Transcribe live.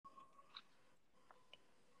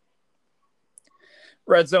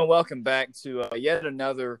RedZone, welcome back to yet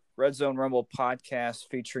another RedZone Rumble podcast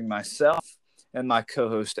featuring myself and my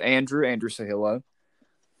co-host Andrew. Andrew, say hello.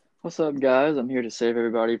 What's up, guys? I'm here to save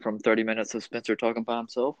everybody from 30 minutes of Spencer talking by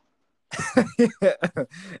himself.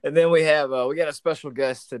 And then we got a special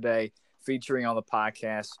guest today featuring on the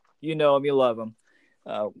podcast. You know him, you love him.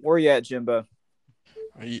 Where you at, Jimbo?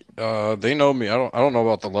 They know me. I don't know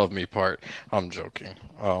about the love me part. I'm joking.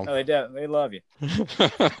 No, they love you.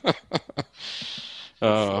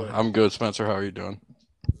 Sure. I'm good, Spencer. How are you doing?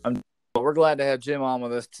 We're glad to have Jim on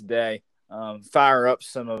with us today. Fire up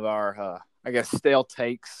some of our, stale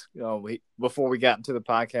takes. Before we got into the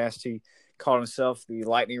podcast, he called himself the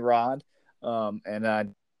lightning rod. Before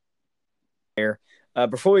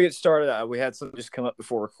we get started, we had something just come up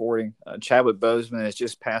before recording. Chadwick Boseman has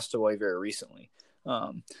just passed away very recently.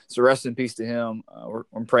 So rest in peace to him.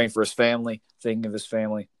 I'm praying for his family, thinking of his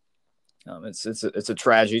family. It's a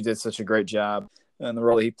tragedy. He did such a great job in the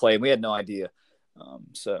role that he played. We had no idea.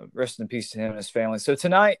 So rest in peace to him and his family. So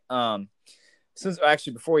tonight,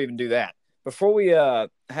 before we even do that, before we had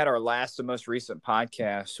our last and most recent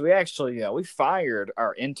podcast, we fired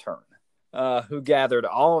our intern who gathered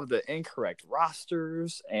all of the incorrect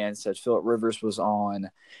rosters and said Phillip Rivers was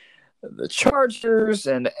on the Chargers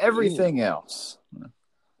and everything else.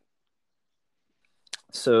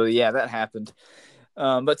 So yeah, that happened.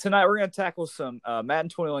 But tonight we're going to tackle some Madden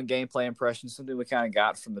 21 gameplay impressions, something we kind of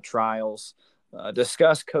got from the trials,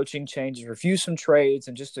 discuss coaching changes, review some trades,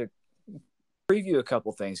 and just to preview a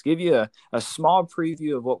couple things, give you a small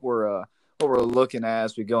preview of what we're looking at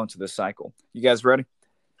as we go into the cycle. You guys ready?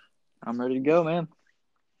 I'm ready to go, man.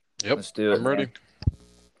 Yep, let's do it. I'm ready.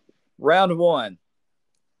 Round one.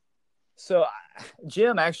 So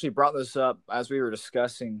Jim actually brought this up as we were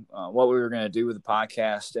discussing what we were going to do with the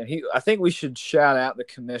podcast. And I think we should shout out the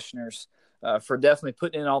commissioners for definitely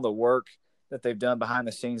putting in all the work that they've done behind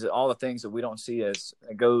the scenes, all the things that we don't see as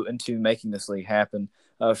go into making this league happen.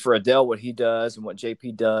 For Adele, what he does and what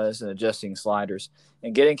JP does and adjusting sliders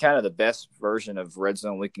and getting kind of the best version of Red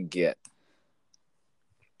Zone we can get.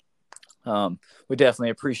 We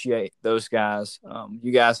definitely appreciate those guys.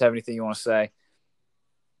 You guys have anything you want to say?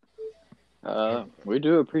 We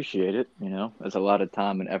do appreciate it. There's a lot of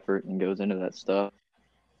time and effort and goes into that stuff.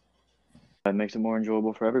 That makes it more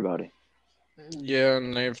enjoyable for everybody. Yeah,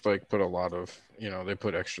 and they've put a lot of, they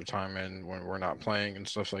put extra time in when we're not playing and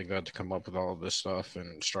stuff like that to come up with all of this stuff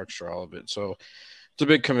and structure all of it. So it's a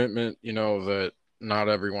big commitment, that not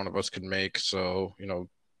every one of us could make. So,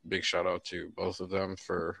 big shout out to both of them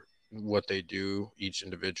for what they do each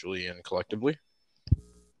individually and collectively.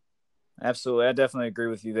 Absolutely. I definitely agree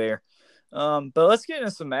with you there. But let's get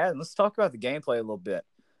into some Madden. Let's talk about the gameplay a little bit.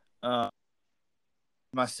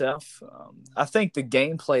 Myself, I think the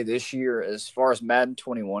gameplay this year, as far as Madden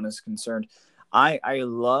 21 is concerned, I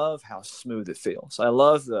love how smooth it feels. I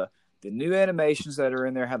love the new animations that are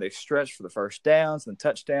in there, how they stretch for the first downs and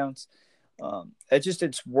touchdowns.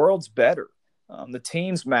 It's worlds better. The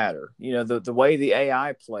teams matter. The way the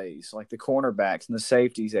AI plays, like the cornerbacks and the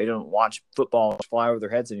safeties, they don't watch football fly over their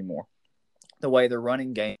heads anymore. The way the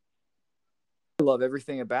running game, I love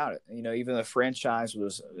everything about it. Even the franchise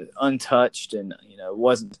was untouched and,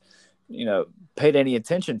 wasn't, paid any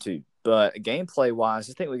attention to. But gameplay wise,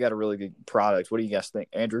 I think we got a really good product. What do you guys think,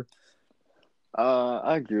 Andrew?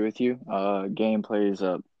 I agree with you. Gameplay is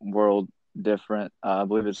a world different. I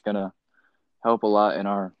believe it's going to help a lot in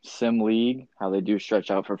our sim league, how they do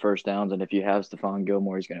stretch out for first downs. And if you have Stephon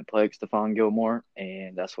Gilmore, he's going to play Stephon Gilmore.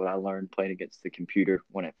 And that's what I learned playing against the computer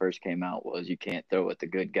when it first came out, was you can't throw at the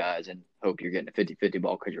good guys and hope you're getting a 50-50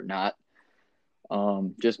 ball because you're not.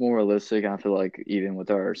 Just more realistic. I feel like even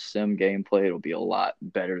with our sim gameplay, it'll be a lot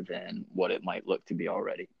better than what it might look to be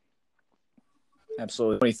already.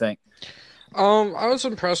 Absolutely. What do you think? I was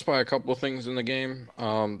impressed by a couple of things in the game.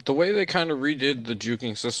 The way they kind of redid the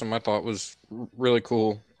juking system, I thought was really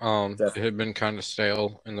cool. It had been kind of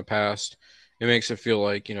stale in the past. It makes it feel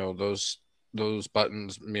like, those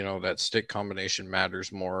buttons, that stick combination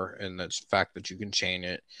matters more, and that's the fact that you can chain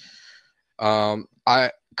it.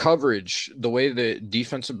 Coverage, the way the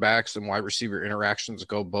defensive backs and wide receiver interactions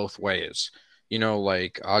go both ways.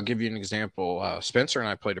 I'll give you an example. Spencer and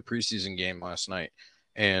I played a preseason game last night.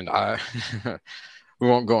 And we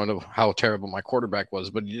won't go into how terrible my quarterback was,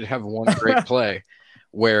 but he did have one great play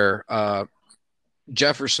where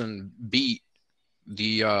Jefferson beat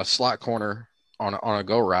the slot corner on a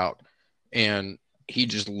go route, and he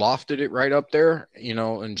just lofted it right up there,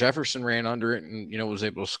 and Jefferson ran under it and, was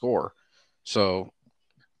able to score. So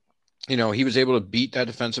he was able to beat that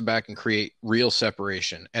defensive back and create real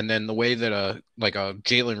separation. And then the way that a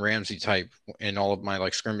Jalen Ramsey type in all of my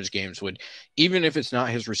like scrimmage games would, even if it's not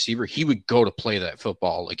his receiver, he would go to play that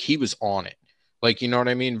football. Like he was on it. Like, you know what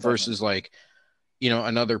I mean? Versus like,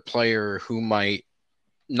 another player who might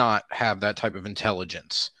not have that type of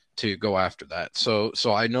intelligence to go after that. So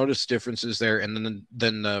I noticed differences there. And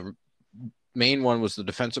then the main one was the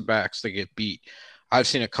defensive backs that get beat. I've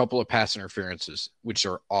seen a couple of pass interferences, which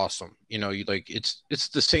are awesome. You like it's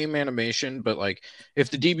the same animation, but like if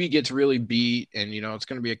the DB gets really beat and it's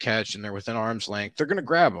going to be a catch and they're within arm's length, they're going to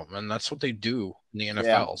grab them, and that's what they do in the NFL.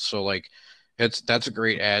 Yeah. So like that's a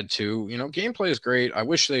great add too. Gameplay is great. I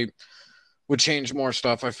wish they would change more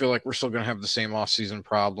stuff. I feel like we're still going to have the same offseason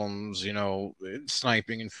problems,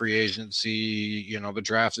 sniping and free agency. The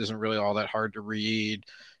draft isn't really all that hard to read,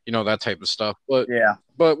 that type of stuff. But Yeah.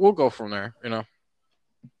 But we'll go from there,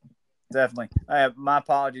 Definitely. My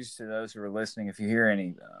apologies to those who are listening if you hear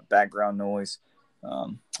any background noise.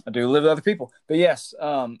 I do live with other people. But yes,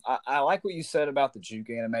 I like what you said about the juke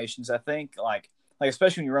animations. I think like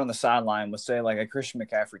especially when you run on the sideline with, say, like a Christian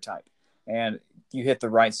McCaffrey type, and you hit the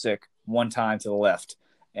right stick one time to the left,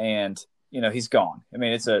 and he's gone. I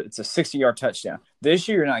mean, it's a 60-yard touchdown. This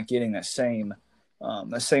year, you're not getting that same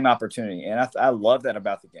opportunity, and I love that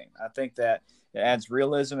about the game. I think that it adds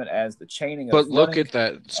realism. It adds the chaining of. But look at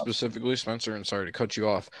that specifically, Spencer, and sorry to cut you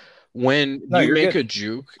off. When you make a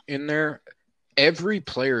juke in there, every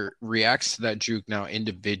player reacts to that juke now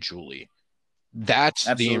individually. That's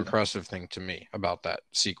Absolutely. The impressive thing to me about that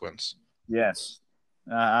sequence. Yes,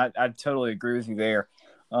 I totally agree with you there.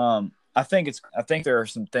 I think there are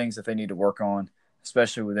some things that they need to work on,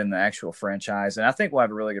 especially within the actual franchise, and I think we'll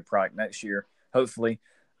have a really good product next year, hopefully.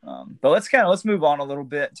 But let's move on a little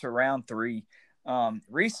bit to round 3.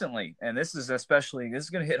 Recently, and this is going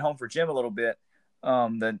to hit home for Jim a little bit.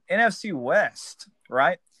 The NFC West,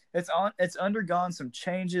 right? It's undergone some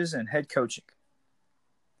changes in head coaching.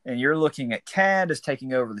 And you're looking at Cad as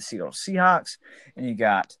taking over the Seattle Seahawks, and you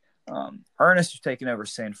got Ernest who's taking over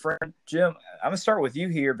San Fran. Jim, I'm going to start with you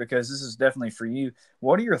here because this is definitely for you.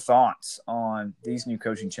 What are your thoughts on these new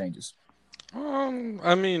coaching changes?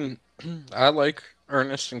 I mean, I like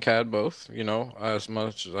Ernest and Cad both, as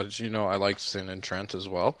much as, I like Sin and Trent as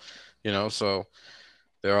well, so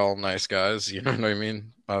they're all nice guys, you know what I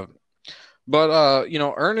mean? But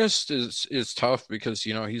Ernest is tough because,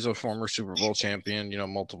 he's a former Super Bowl champion,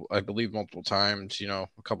 multiple times, a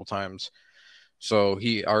couple times. So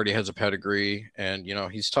he already has a pedigree, and,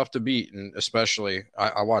 he's tough to beat. And especially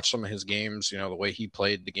I watched some of his games, the way he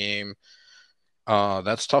played the game.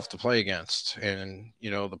 That's tough to play against. And,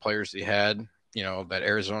 the players he had, that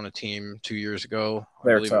Arizona team 2 years ago, I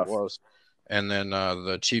believe it was. And then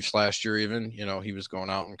the Chiefs last year even, he was going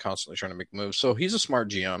out and constantly trying to make moves. So he's a smart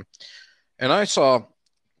GM. And I saw,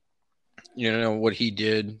 what he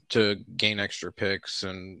did to gain extra picks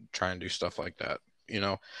and try and do stuff like that,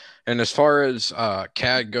 And as far as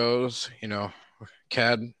Cad goes,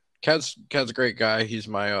 Cad's a great guy. He's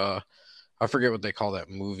my I forget what they call that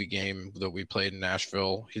movie game that we played in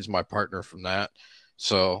Nashville. He's my partner from that.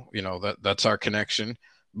 So, that's our connection.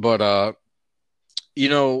 But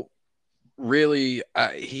really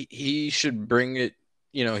he should bring it,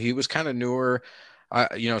 he was kind of newer.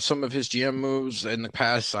 Some of his GM moves in the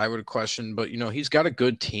past I would have questioned, but he's got a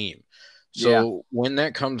good team. So when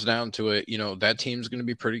that comes down to it, that team's going to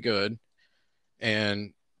be pretty good,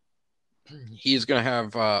 and he's going to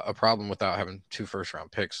have a problem without having 2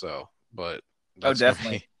 first-round picks, though. But that's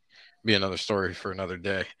definitely be another story for another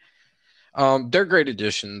day. They're great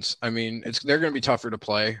additions. I mean, they're going to be tougher to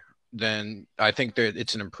play. Then I think that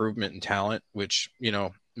it's an improvement in talent, which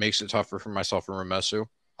makes it tougher for myself and Ramesu,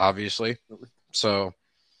 obviously. So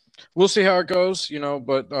we'll see how it goes,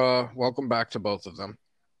 but welcome back to both of them.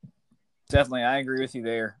 Definitely. I agree with you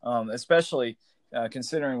there, especially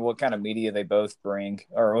considering what kind of media they both bring,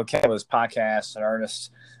 or what kind of his podcasts and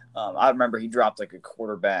Ernest. I remember he dropped like a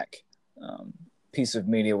quarterback piece of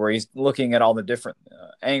media where he's looking at all the different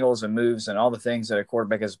angles and moves and all the things that a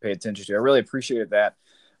quarterback has to pay attention to. I really appreciated that.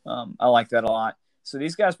 I like that a lot. So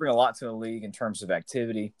these guys bring a lot to the league in terms of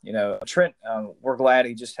activity. Trent, we're glad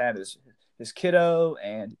he just had his kiddo,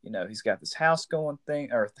 and he's got this house thing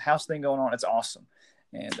going on. It's awesome,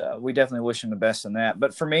 and we definitely wish him the best in that.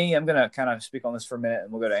 But for me, I'm gonna kind of speak on this for a minute,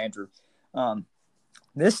 and we'll go to Andrew.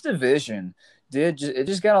 This division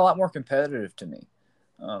just got a lot more competitive to me,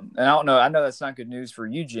 and I don't know. I know that's not good news for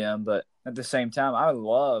you, Jim, but at the same time, I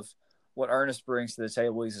love what Ernest brings to the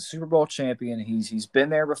table. He's a Super Bowl champion. He's been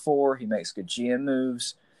there before. He makes good GM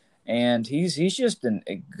moves, and he's just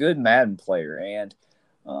a good Madden player. And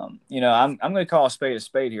I'm going to call a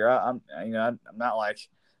spade here. I'm not like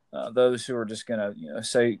those who are just going to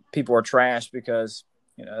say people are trash because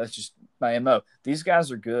that's just my mo. These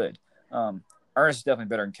guys are good. Ernest is definitely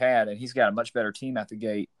better than Cad, and he's got a much better team at the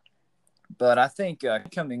gate. But I think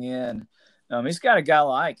coming in, he's got a guy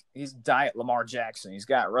like he's Diet Lamar Jackson. He's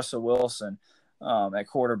got Russell Wilson at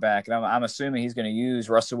quarterback, and I'm assuming he's going to use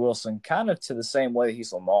Russell Wilson kind of to the same way that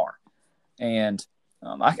he's Lamar. And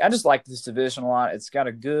I just like this division a lot. It's got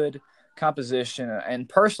a good composition, and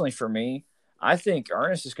personally for me, I think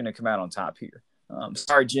Ernest is going to come out on top here.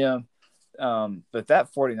 Sorry, Jim, but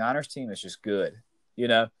that 49ers team is just good.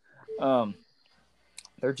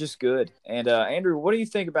 They're just good. And Andrew, what do you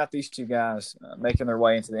think about these two guys making their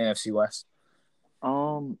way into the NFC West?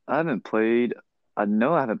 I haven't played. I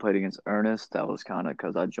know I haven't played against Ernest. That was kind of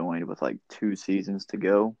because I joined with like 2 seasons to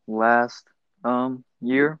go last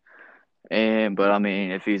year. But I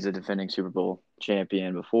mean, if he's a defending Super Bowl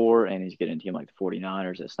champion before and he's getting a team like the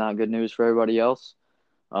 49ers, it's not good news for everybody else.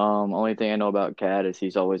 Only thing I know about Cad is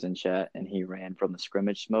he's always in chat and he ran from the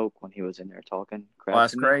scrimmage smoke when he was in there talking crap. Well,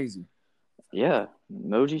 that's crazy. Yeah,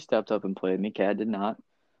 Moji stepped up and played me. Cad did not.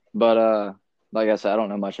 But like I said, I don't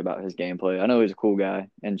know much about his gameplay. I know he's a cool guy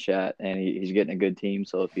in chat, and he's getting a good team.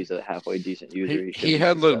 So if he's a halfway decent user, he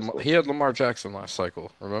had Lamar Jackson last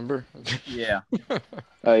cycle. Remember? Yeah.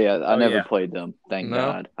 Oh yeah, I never played them. Thank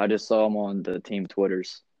God. I just saw him on the team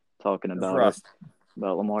Twitters talking about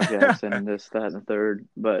Lamar Jackson and this, that, and the third.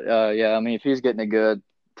 But yeah, I mean, if he's getting a good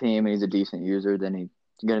team and he's a decent user, then he's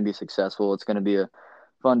going to be successful. It's going to be a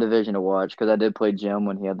fun division to watch because I did play Jim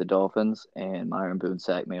when he had the Dolphins, and Myron Boone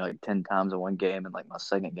sacked me like 10 times in one game and like my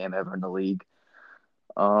second game ever in the league.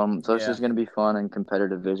 So it's just going to be fun and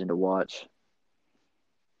competitive division to watch.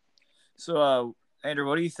 So, Andrew,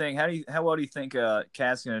 what do you think? How well do you think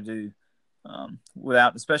Cat's going to do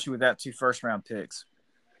especially without 2 first-round picks?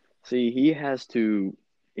 See, he has to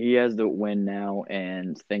win now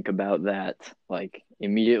and think about that like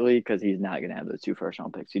immediately because he's not going to have those 2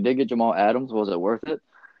 first-round picks. He did get Jamal Adams. Was it worth it?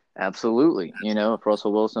 Absolutely. If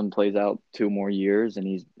Russell Wilson plays out 2 more years and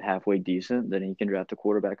he's halfway decent, then he can draft a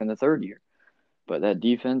quarterback in the 3rd year. But that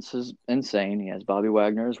defense is insane. He has Bobby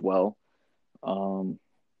Wagner as well.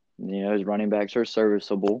 His running backs are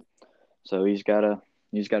serviceable. So he's got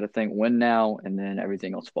to think win now and then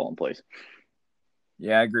everything else fall in place.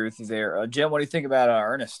 Yeah, I agree with you there. Jim, what do you think about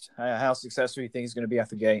Ernest? How successful do you think he's going to be out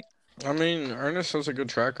the gate? I mean, Ernest has a good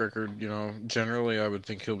track record. Generally, I would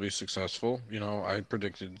think he'll be successful. I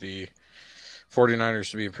predicted the 49ers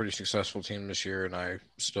to be a pretty successful team this year, and I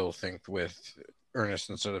still think with Ernest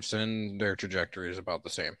instead of Sin, their trajectory is about the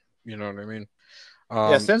same. You know what I mean?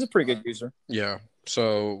 Yeah, Sin's a pretty good user. Yeah,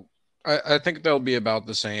 so I think they'll be about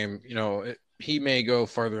the same. He may go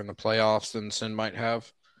farther in the playoffs than Sin might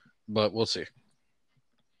have, but we'll see.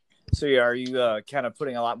 So, yeah, are you kind of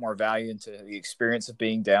putting a lot more value into the experience of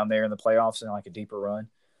being down there in the playoffs and like a deeper run?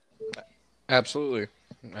 Absolutely.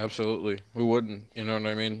 Who wouldn't? You know what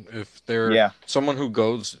I mean? If they're someone who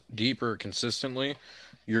goes deeper consistently,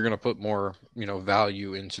 you're going to put more,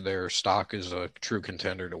 value into their stock as a true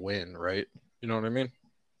contender to win, right? You know what I mean?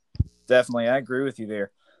 Definitely. I agree with you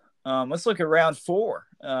there. Let's look at round 4.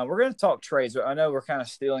 We're going to talk trades. I know we're kind of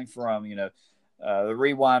stealing from, the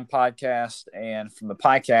Rewind podcast and from the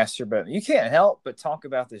podcast here, but you can't help but talk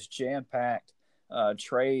about this jam-packed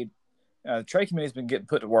trade. The trade committee has been getting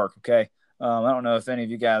put to work, okay? I don't know if any of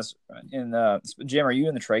you guys Jim, are you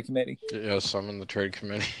in the trade committee? Yes, I'm in the trade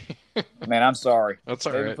committee. Man, I'm sorry. That's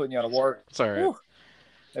all They've right. been putting you out of work. That's all right. Whew.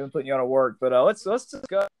 They've been putting you out of work, but let's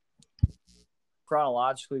discuss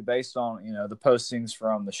chronologically based on the postings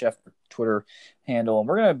from the Chef Twitter handle, and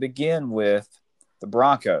we're going to begin with the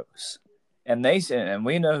Broncos. And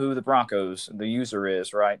we know who the Broncos, the user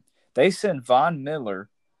is, right? They send Von Miller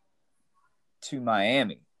to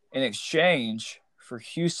Miami in exchange for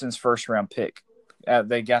Houston's first-round pick.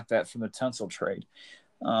 They got that from the Tunsil trade.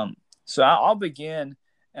 So I'll begin.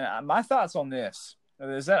 And my thoughts on this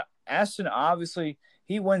is that Aston, obviously,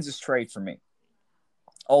 he wins this trade for me,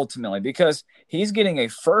 ultimately, because he's getting a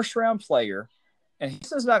first-round player, and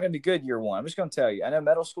Houston's not going to be good year one. I'm just going to tell you. I know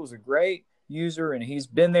Metal School is a great user, and he's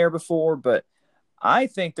been there before, but I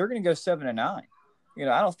think they're going to go 7-9. I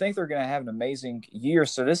don't think they're going to have an amazing year.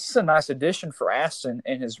 So this is a nice addition for Aston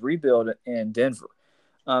and his rebuild in Denver.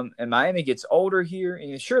 And Miami gets older here,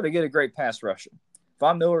 and sure, they get a great pass rusher.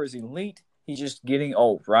 Von Miller is elite. He's just getting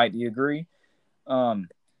old, right? Do you agree?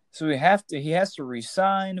 So he has to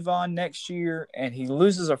re-sign Von next year, and he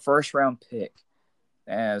loses a first-round pick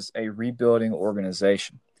as a rebuilding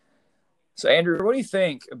organization. So, Andrew, what do you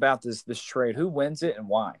think about this trade? Who wins it and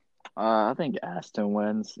why? I think Aston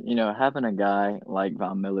wins. You know, having a guy like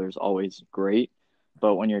Von Miller is always great,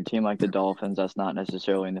 but when you're a team like the Dolphins, that's not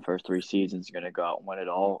necessarily in the first 3 seasons going to go out and win it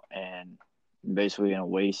all, and basically going to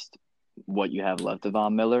waste what you have left of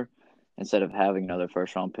Von Miller instead of having another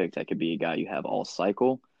first round pick that could be a guy you have all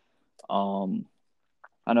cycle. Um,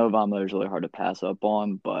 I know Von Miller's really hard to pass up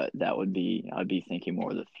on, but I'd be thinking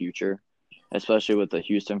more of the future, especially with the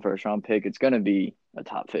Houston first round pick. It's going to be a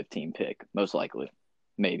top 15 pick, most likely,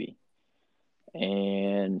 maybe.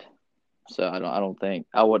 And so I don't think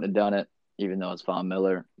I wouldn't have done it, even though it's Von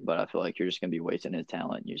Miller. But I feel like you're just gonna be wasting his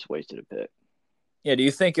talent. You just wasted a pick. Yeah, do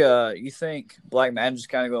you think Black Magic's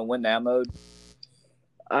kind of going to win now mode?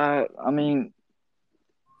 I mean,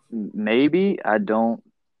 maybe I don't.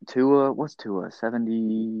 Tua, what's Tua?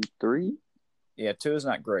 73. Yeah, two is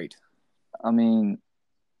not great. I mean,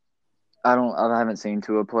 I don't. I haven't seen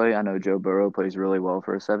Tua play. I know Joe Burrow plays really well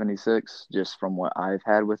for a 76, just from what I've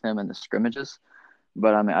had with him in the scrimmages.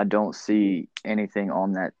 But I mean, I don't see anything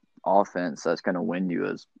on that offense that's going to win you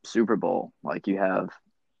a Super Bowl. Like you have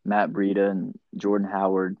Matt Breida and Jordan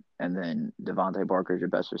Howard, and then Devontae Parker is your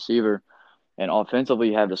best receiver. And offensively,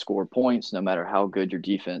 you have to score points no matter how good your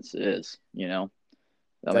defense is. You know,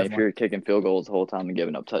 I mean, if Definitely. you're kicking field goals the whole time and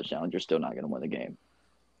giving up touchdowns, you're still not going to win the game.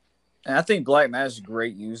 And I think Black Magic's a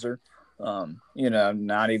great user.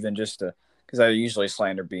 Not even just because I usually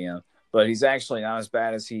slander BM, but he's actually not as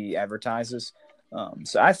bad as he advertises.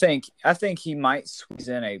 So I think he might squeeze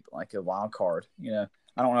in a wild card. I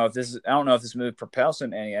don't know if this move propels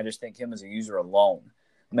him any. I just think him as a user alone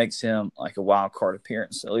makes him like a wild card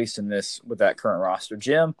appearance, at least in this with that current roster.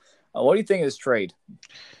 Jim, what do you think of this trade?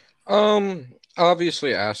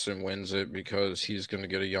 Obviously Aston wins it because he's going to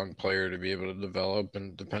get a young player to be able to develop,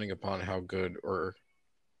 and depending upon how good or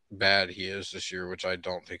bad he is this year, which I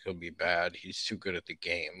don't think he'll be bad, he's too good at the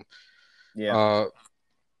game. Yeah, Uh,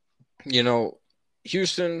 you know,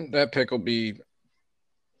 Houston, that pick will be,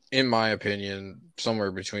 in my opinion,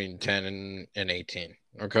 somewhere between 10 and 18.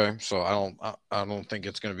 Okay, so I don't think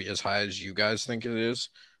it's going to be as high as you guys think it is.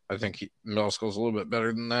 I think middle school's a little bit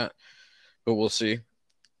better than that, but we'll see.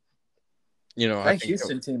 I that think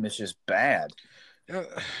Houston team is just bad. uh,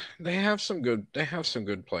 they have some good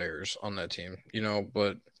players on that team,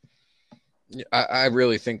 but I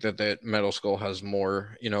really think that Metal Skull has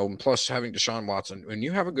more, plus having Deshaun Watson. When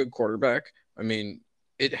you have a good quarterback, I mean,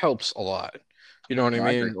 it helps a lot. You know what I No,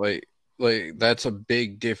 I agree. mean? Like that's a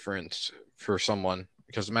big difference for someone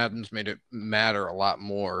because Madden's made it matter a lot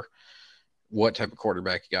more what type of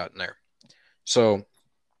quarterback you got in there. So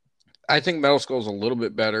I think Metal Skull's a little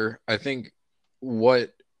bit better. I think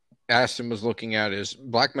what Aston was looking at is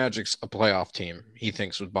Black Magic's a playoff team, he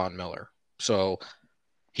thinks, with Von Miller. So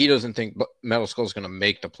he doesn't think Metal Skull is going to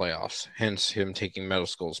make the playoffs, hence him taking Metal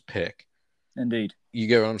Skull's pick. Indeed. You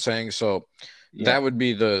get what I'm saying? So Yeah. that would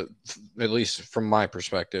be at least from my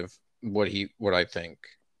perspective, what I think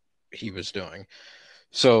he was doing.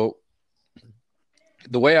 So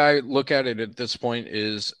the way I look at it at this point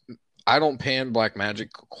is I don't pan Black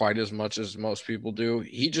Magic quite as much as most people do.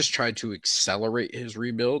 He just tried to accelerate his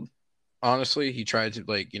rebuild. Honestly, he tried to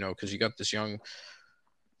because you got this young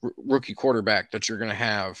rookie quarterback that you're going to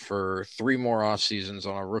have for 3 more off seasons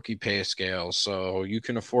on a rookie pay scale. So you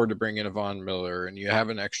can afford to bring in a Von Miller and you have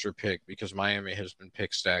an extra pick because Miami has been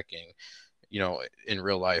pick stacking, in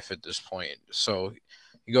real life at this point. So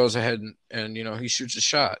he goes ahead and he shoots a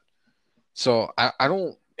shot. So I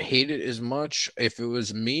don't hate it as much. If it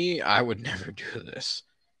was me, I would never do this.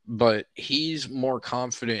 But he's more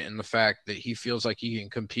confident in the fact that he feels like he can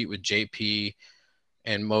compete with JP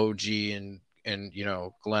and Moji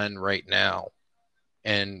and Glenn right now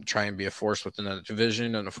and try and be a force within the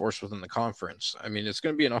division and a force within the conference. I mean, it's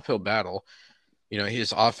going to be an uphill battle.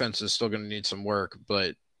 His offense is still going to need some work,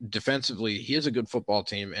 but defensively, he has a good football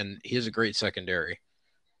team and he has a great secondary.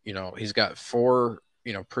 He's got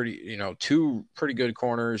two pretty good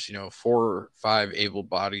corners, 4 or 5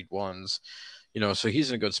 able-bodied ones, so he's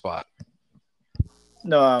in a good spot.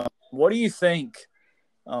 No, what do you think?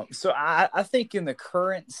 So I think in the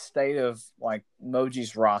current state of like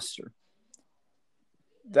Moji's roster,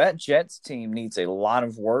 that Jets team needs a lot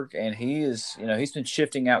of work, and he's been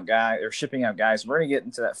shipping out guys. We're gonna get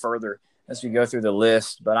into that further as we go through the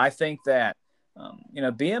list, but I think that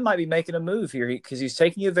BM might be making a move here because he's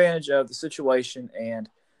taking advantage of the situation, and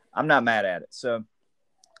I'm not mad at it. So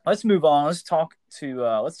let's move on. Let's talk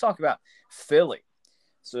about Philly.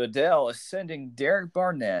 So Adele is sending Derek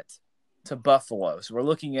Barnett to Buffalo. So we're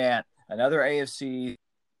looking at another AFC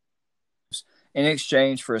in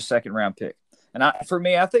exchange for a second round pick. And for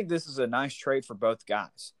me, I think this is a nice trade for both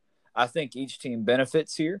guys. I think each team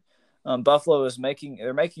benefits here. Buffalo is making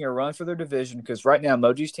a run for their division because right now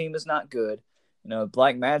Moji's team is not good.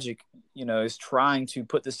 Black Magic, is trying to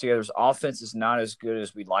put this together. His offense is not as good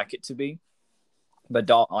as we'd like it to be, but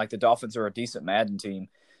the Dolphins are a decent Madden team,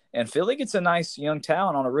 and Philly gets a nice young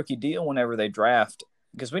talent on a rookie deal whenever they draft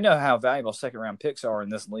because we know how valuable second round picks are in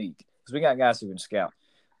this league because we got guys who can scout.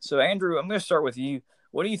 So Andrew, I'm going to start with you.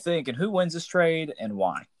 What do you think, and who wins this trade and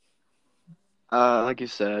why? Like you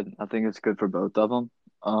said, I think it's good for both of them.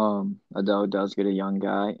 Adele does get a young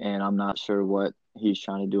guy, and I'm not sure what he's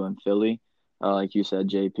trying to do in Philly. Like you said,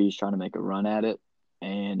 JP's trying to make a run at it,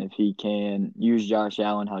 and if he can use Josh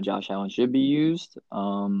Allen how Josh Allen should be used,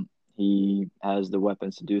 he has the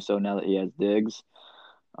weapons to do so now that he has Diggs.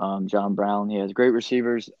 John Brown, he has great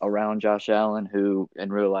receivers around Josh Allen, who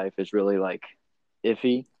in real life is really like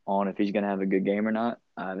iffy on if he's going to have a good game or not.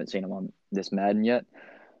 I haven't seen him on this Madden yet.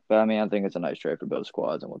 But, I mean, I think it's a nice trade for both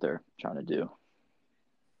squads and what they're trying to do.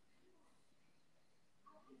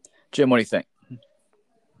 Jim, what do you think?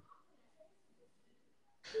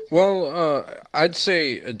 Well, I'd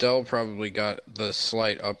say Adele probably got the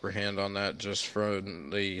slight upper hand on that just from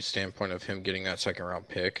the standpoint of him getting that second round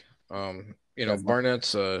pick. Definitely.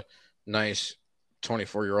 Barnett's a nice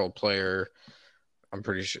 24-year-old player. I'm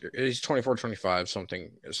pretty sure he's 24, 25,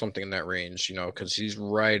 something in that range, because he's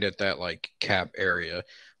right at that like cap area.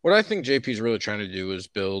 What I think JP's really trying to do is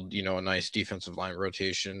build, a nice defensive line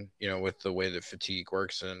rotation, with the way that fatigue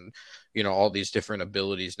works and, all these different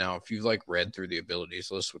abilities. Now, if you've like read through the abilities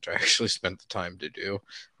list, which I actually spent the time to do,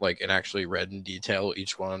 and actually read in detail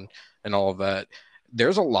each one and all of that,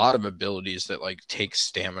 there's a lot of abilities that like take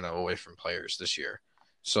stamina away from players this year.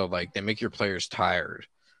 So like they make your players tired.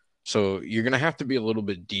 So you're going to have to be a little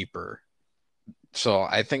bit deeper. So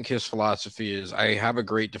I think his philosophy is I have a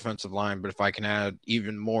great defensive line, but if I can add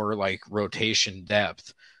even more like rotation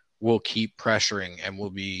depth, we'll keep pressuring and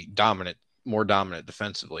we'll be more dominant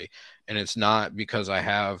defensively. And it's not because I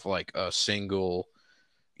have like a single,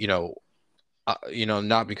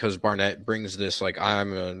 not because Barnett brings this like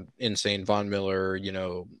I'm an insane Von Miller,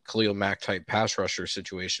 Khalil Mack type pass rusher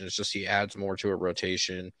situation. It's just he adds more to a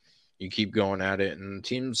rotation. You keep going at it, and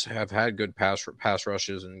teams have had good pass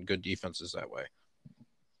rushes and good defenses that way.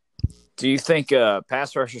 Do you think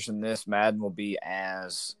pass rushers in this Madden will be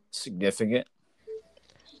as significant?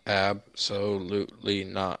 Absolutely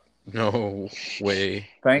not. No way.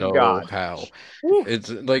 Thank no God. how. Woo. It's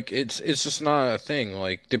like it's just not a thing.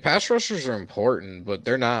 Like the pass rushers are important, but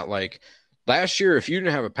they're not like last year. If you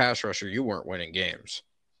didn't have a pass rusher, you weren't winning games.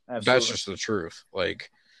 Absolutely. That's just the truth.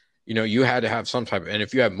 Like you had to have some type of, and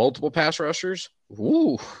if you have multiple pass rushers,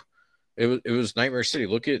 woo, it was Nightmare City.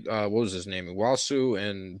 Look at what was his name, Wasu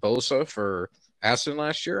and Bosa for Aston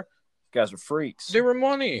last year. These guys are freaks. They were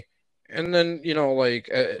money. And then,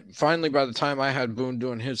 finally, by the time I had Boone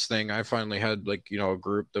doing his thing, I finally had, a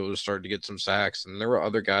group that was starting to get some sacks. And there were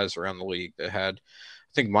other guys around the league that had,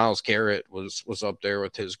 I think Myles Garrett was up there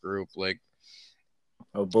with his group.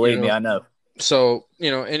 Oh, believe me, I know. So,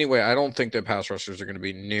 anyway, I don't think that pass rushers are going to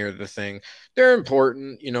be near the thing. They're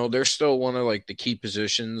important. They're still one of, the key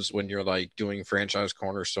positions when you're, doing franchise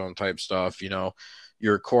cornerstone type stuff.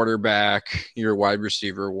 Your quarterback, your wide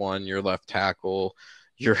receiver one, your left tackle,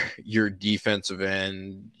 your defensive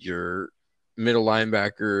end, your middle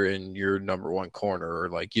linebacker, and your number one corner,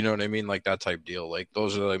 or you know what I mean? Like that type deal.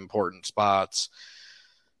 Those are the important spots.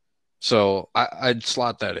 So I'd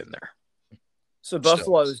slot that in there. So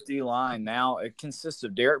Buffalo's D-line now, it consists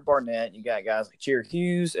of Derek Barnett. You got guys like Jared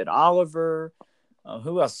Hughes, Ed Oliver.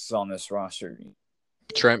 Who else is on this roster?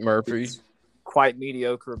 Trent Murphy. He's quite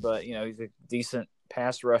mediocre, but, he's a decent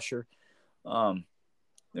pass rusher.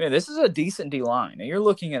 This is a decent D-line. Now, you're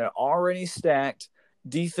looking at an already stacked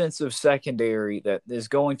defensive secondary that is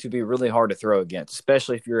going to be really hard to throw against,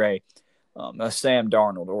 especially if you're a Sam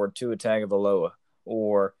Darnold or a Tua Tagovailoa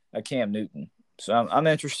or a Cam Newton. So I'm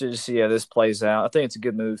interested to see how this plays out. I think it's a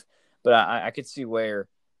good move, but I could see where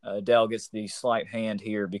Dell gets the slight hand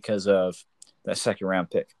here because of that second-round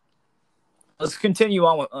pick. Let's continue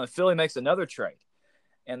on with Philly makes another trade,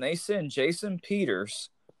 and they send Jason Peters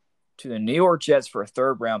to the New York Jets for a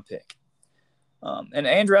third-round pick. And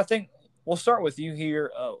Andrew, I think we'll start with you here.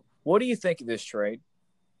 What do you think of this trade?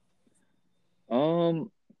 The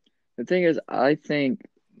thing is, I think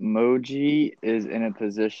Moji is in a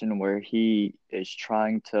position where he is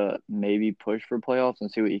trying to maybe push for playoffs and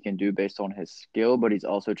see what he can do based on his skill, but he's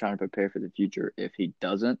also trying to prepare for the future if he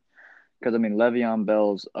doesn't. Because, Le'Veon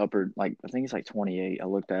Bell's I think he's 28. I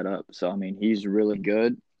looked that up. So, he's really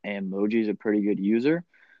good, and Moji's a pretty good user.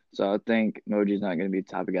 So, I think Moji's not going to be the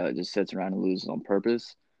type of guy that just sits around and loses on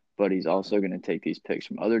purpose, but he's also going to take these picks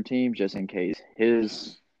from other teams just in case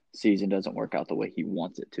his season doesn't work out the way he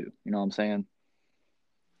wants it to. You know what I'm saying?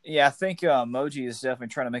 Yeah, I think Moji is definitely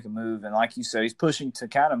trying to make a move, and like you said, he's pushing to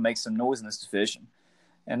kind of make some noise in this division.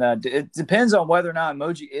 And it depends on whether or not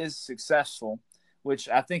Moji is successful, which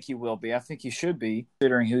I think he will be. I think he should be,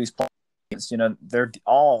 considering who he's playing against. They're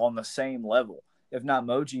all on the same level, if not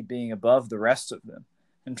Moji being above the rest of them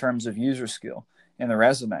in terms of user skill and the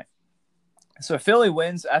resume. So Philly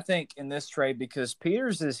wins, I think, in this trade because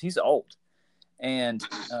he's old, and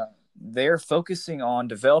they're focusing on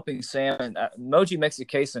developing Sam. And Moji makes a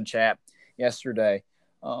case in chat yesterday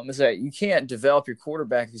is that you can't develop your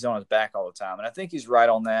quarterback if he's on his back all the time. And I think he's right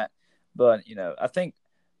on that. But, I think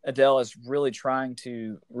Adele is really trying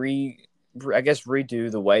to redo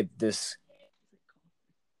the way this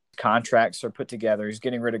contracts are put together. He's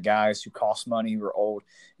getting rid of guys who cost money, who are old.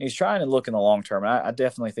 And he's trying to look in the long term. And I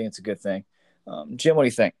definitely think it's a good thing. Jim, what do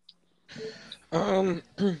you think?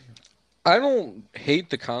 I don't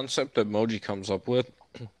hate the concept that Moji comes up with.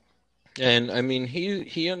 And I mean,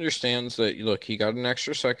 he understands that, look, he got an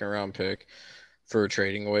extra second round pick for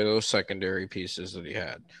trading away those secondary pieces that he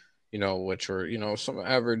had, which were, some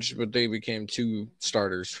average, but they became 2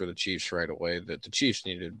 starters for the Chiefs right away that the Chiefs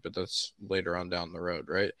needed, but that's later on down the road,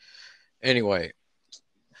 right? Anyway,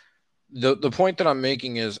 the point that I'm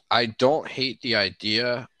making is I don't hate the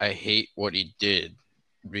idea. I hate what he did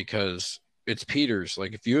because it's Peters.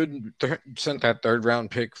 Like, if you had sent that 3rd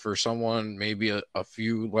round pick for someone, maybe a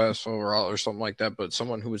few less overall or something like that, but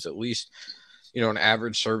someone who was at least, an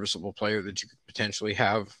average serviceable player that you could potentially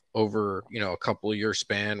have over, a couple of year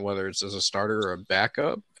span, whether it's as a starter or a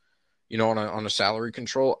backup, on a salary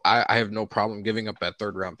control, I have no problem giving up that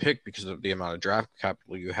 3rd round pick because of the amount of draft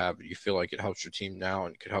capital you have. You feel like it helps your team now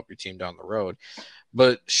and could help your team down the road.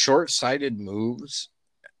 But short-sighted moves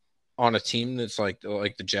on a team that's like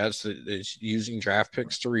the Jets that is using draft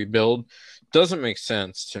picks to rebuild doesn't make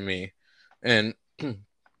sense to me. And,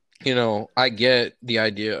 I get the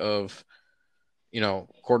idea of,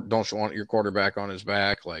 don't you want your quarterback on his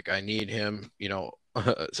back? Like, I need him,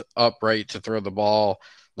 upright to throw the ball.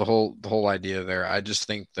 The whole idea there. I just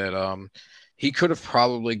think that he could have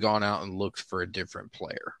probably gone out and looked for a different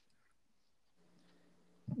player.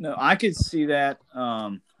 No, I could see that.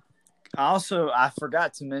 Also, I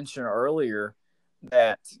forgot to mention earlier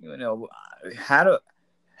that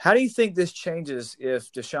how do you think this changes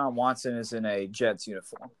if Deshaun Watson is in a Jets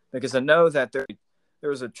uniform? Because I know that there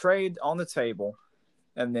was a trade on the table,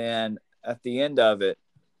 and then at the end of it,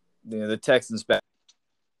 the Texans back.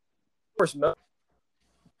 Of course,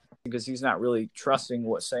 because he's not really trusting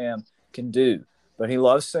what Sam can do, but he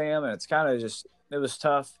loves Sam, and it's kind of it was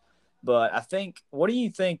tough. But I think, what do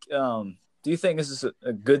you think? Do you think this is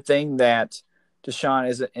a good thing that Deshaun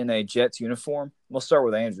isn't in a Jets uniform? We'll start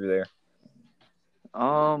with Andrew there.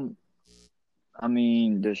 I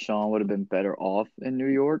mean, Deshaun would have been better off in New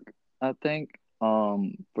York, I think.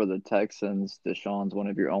 For the Texans, Deshaun's one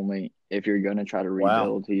of your only, if you're going to try to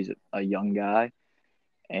rebuild, he's a young guy.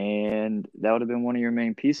 And that would have been one of your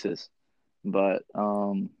main pieces. But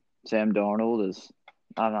Sam Darnold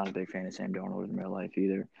I'm not a big fan of Sam Darnold in real life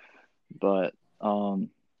either. But,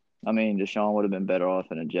 I mean, Deshaun would have been better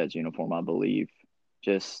off in a Jets uniform, I believe.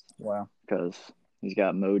 Just because he's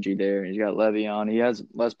got Moji there. He's got Le'Veon. He has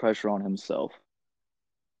less pressure on himself.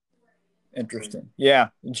 Interesting. Yeah.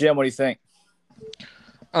 Jim, what do you think?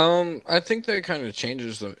 I think that kind of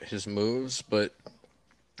changes his moves, but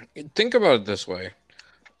think about it this way.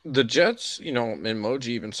 The Jets, and Moji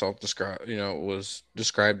even self-described, was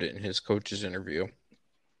described it in his coach's interview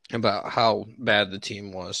about how bad the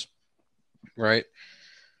team was, right?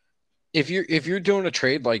 If you're doing a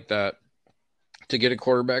trade like that to get a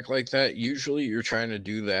quarterback like that, usually you're trying to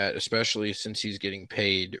do that, especially since he's getting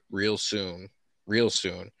paid real soon,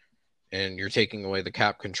 and you're taking away the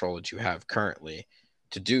cap control that you have currently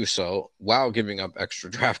to do so while giving up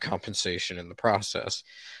extra draft compensation in the process.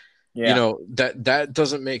 Yeah. That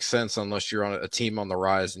doesn't make sense unless you're on a team on the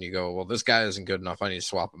rise and you go, well, this guy isn't good enough, I need to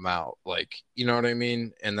swap him out. Like, you know what I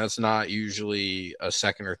mean? And that's not usually a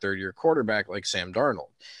 2nd or 3rd year quarterback like Sam Darnold.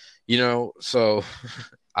 So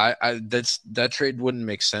that trade wouldn't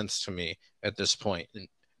make sense to me at this point.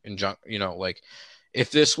 Like,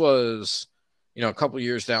 if this was, a couple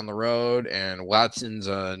years down the road and Watson's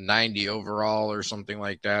a 90 overall or something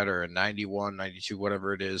like that, or a 91, 92,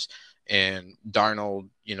 whatever it is, and Darnold,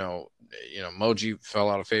 Moji fell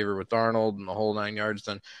out of favor with Darnold and the whole 9 yards,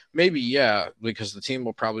 then maybe, yeah, because the team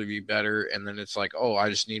will probably be better. And then it's like, oh, I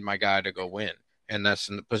just need my guy to go win. And that's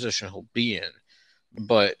in the position he'll be in.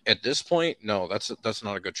 But at this point, no, that's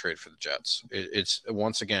not a good trade for the Jets. It's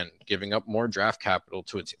once again giving up more draft capital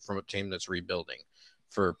from a team that's rebuilding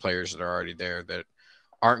for players that are already there that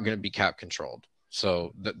aren't going to be cap controlled.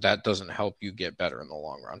 So that doesn't help you get better in the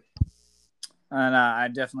long run. And I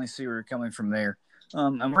definitely see where you're coming from there.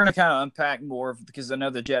 And we're going to kind of unpack more because I know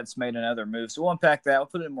the Jets made another move. So we'll unpack that. We'll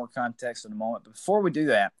put it in more context in a moment. But before we do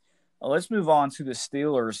that, let's move on to the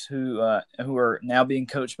Steelers, who are now being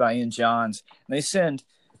coached by Ian Johns. And they send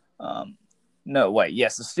the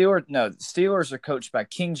Steelers are coached by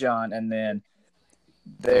King John, and then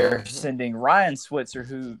they're sending Ryan Switzer,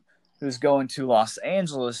 who's going to Los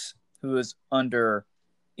Angeles, who is under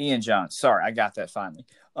Ian Johns. Sorry, I got that finally.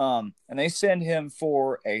 And they send him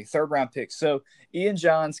for a third-round pick. So Ian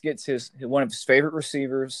Johns gets one of his favorite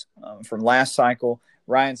receivers from last cycle,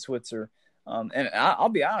 Ryan Switzer. And I'll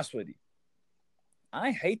be honest with you,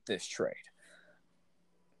 I hate this trade.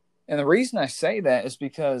 And the reason I say that is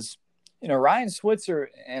because, Ryan Switzer,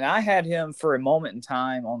 and I had him for a moment in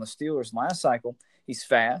time on the Steelers last cycle. He's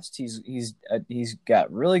fast. He's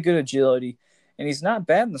got really good agility, and he's not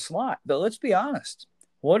bad in the slot. But let's be honest.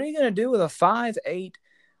 What are you going to do with a 5'8"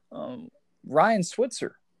 Ryan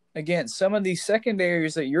Switzer against some of these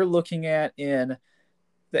secondaries that you're looking at in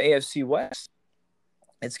the AFC West?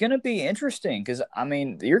 It's going to be interesting because,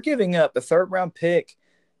 you're giving up a third-round pick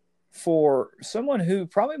for someone who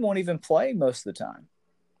probably won't even play most of the time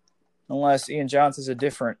unless Ian Johns has a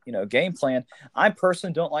different, game plan. I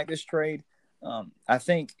personally don't like this trade. I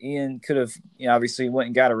think Ian could have, obviously went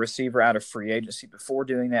and got a receiver out of free agency before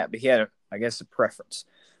doing that, but he had, a preference.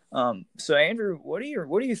 So Andrew, what are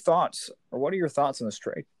your thoughts, or what are your thoughts on this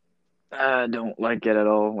trade? I don't like it at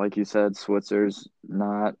all. Like you said, Switzer's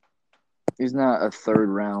he's not a third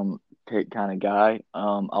round pick kind of guy.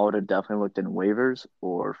 I would have definitely looked in waivers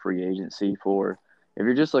or free agency if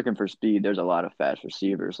you're just looking for speed, there's a lot of fast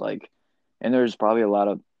receivers and there's probably a lot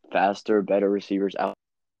of faster, better receivers out.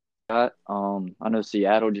 I know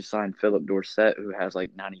Seattle just signed Philip Dorsett, who has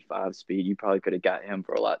 95 speed. You probably could have got him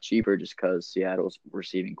for a lot cheaper just because Seattle's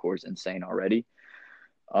receiving core is insane already.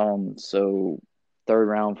 So third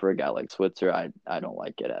round for a guy like Switzer, I don't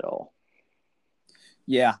like it at all.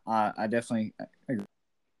 Yeah, I definitely agree.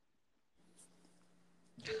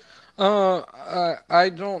 I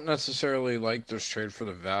don't necessarily like this trade for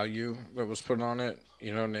the value that was put on it.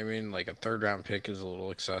 You know what I mean? Like a third round pick is a little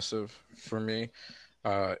excessive for me.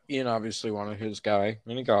 Ian obviously wanted his guy,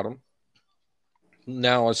 and he got him.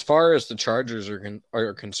 Now, as far as the Chargers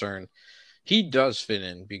are concerned, he does fit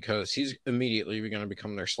in because he's immediately going to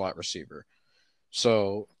become their slot receiver.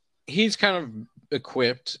 So he's kind of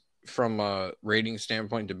equipped from a rating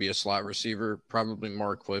standpoint to be a slot receiver, probably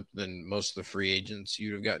more equipped than most of the free agents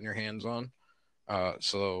you'd have gotten your hands on.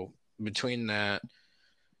 So between that,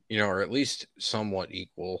 or at least somewhat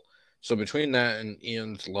equal. So between that and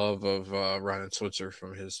Ian's love of Ryan Switzer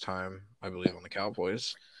from his time, I believe, on the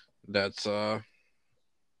Cowboys, that's the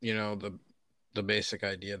basic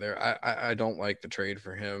idea there. I don't like the trade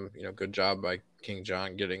for him. Good job by King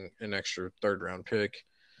John getting an extra third round pick,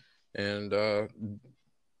 and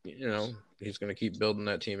he's going to keep building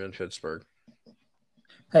that team in Pittsburgh.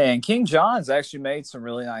 Hey, and King John's actually made some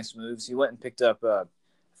really nice moves. He went and picked up I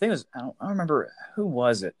think it was I don't remember who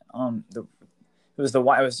was it. It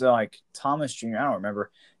was like Thomas Jr. I don't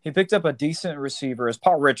remember. He picked up a decent receiver. It's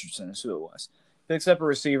Paul Richardson is who it was. Picks up a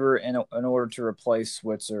receiver in order to replace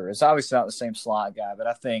Switzer. It's obviously not the same slot guy, but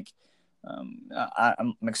I think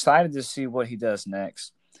I'm excited to see what he does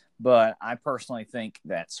next. But I personally think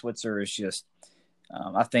that Switzer is just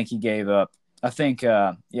I think he gave up. I think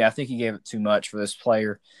he gave it too much for this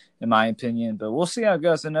player, in my opinion. But we'll see how it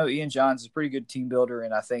goes. I know Ian Johns is a pretty good team builder,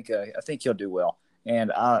 and I think he'll do well.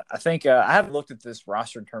 And I think I haven't looked at this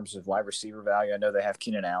roster in terms of wide receiver value. I know they have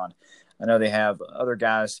Keenan Allen. I know they have other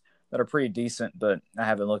guys that are pretty decent, but I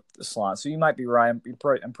haven't looked at the slot. So you might be right.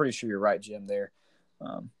 I'm pretty sure you're right, Jim, there.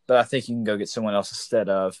 But I think you can go get someone else instead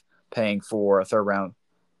of paying for a third round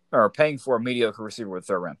or paying for a mediocre receiver with a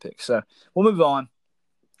third round pick. So we'll move on.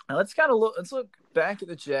 Now let's look back at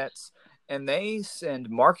the Jets, and they send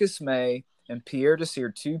Marcus May and Pierre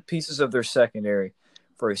Desir, two pieces of their secondary,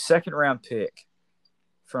 for a second round pick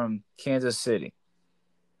from Kansas City.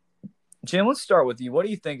 Jim, let's start with you. What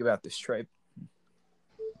do you think about this trade?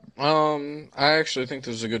 I actually think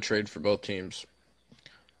this is a good trade for both teams.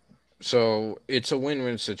 So it's a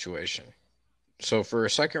win-win situation. So for a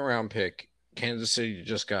second round pick, Kansas City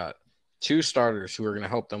just got two starters who are going to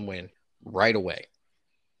help them win right away.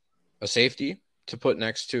 A safety to put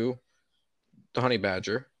next to the Honey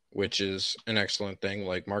Badger, which is an excellent thing.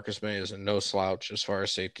 Like Marcus May is a no slouch as far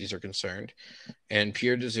as safeties are concerned. And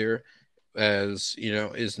Pierre Desir, is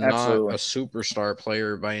not Absolutely. a superstar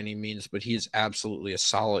player by any means, but he's absolutely a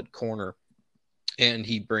solid corner. And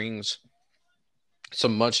he brings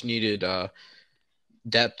some much needed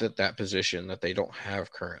depth at that position that they don't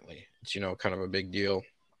have currently. It's, kind of a big deal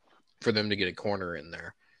for them to get a corner in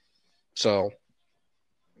there. So,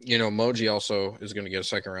 Moji also is going to get a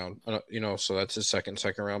second round, so that's his second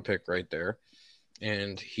round pick right there.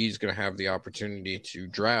 And he's going to have the opportunity to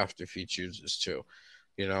draft if he chooses to,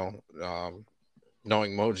 knowing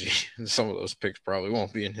Moji, some of those picks probably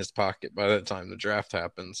won't be in his pocket by the time the draft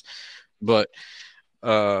happens. But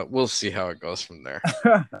we'll see how it goes from there.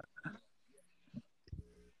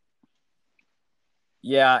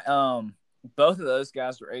 Yeah, both of those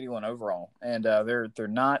guys were 81 overall, and they're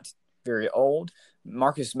not very old.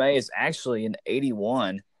 Marcus May is actually an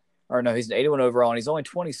 81, or no, he's an 81 overall, and he's only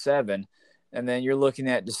 27. And then you're looking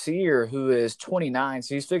at Desir, who is 29,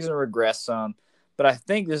 so he's fixing to regress some. But I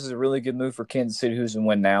think this is a really good move for Kansas City, who's in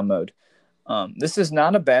win now mode. This is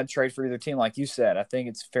not a bad trade for either team, like you said. I think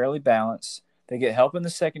it's fairly balanced. They get help in the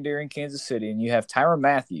secondary in Kansas City, and you have Tyrann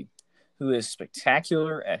Mathieu, who is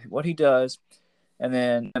spectacular at what he does. And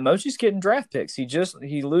then Emoji's getting draft picks. He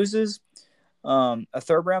loses a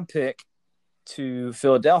third round pick to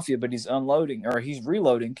Philadelphia, but he's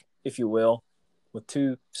reloading, if you will, with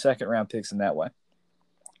 2 second round picks in that way,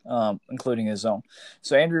 including his own.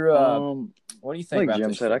 So Andrew, what do you think like about Jim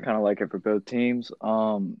this? said, I kind of like it for both teams.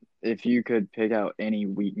 If you could pick out any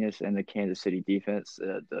weakness in the Kansas City defense,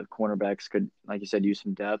 the cornerbacks could, like you said, use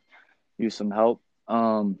some depth, use some help.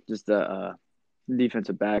 Just the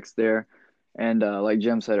defensive backs there. And like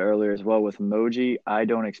Jim said earlier as well with Emoji, I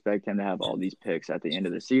don't expect him to have all these picks at the end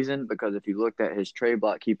of the season because if you looked at his trade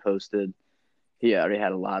block he posted, he already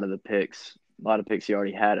had a lot of picks he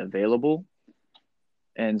already had available.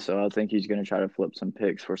 And so I think he's going to try to flip some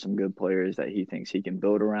picks for some good players that he thinks he can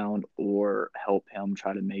build around or help him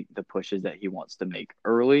try to make the pushes that he wants to make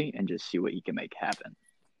early and just see what he can make happen.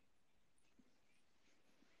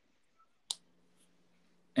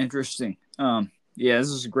 Interesting. Yeah, this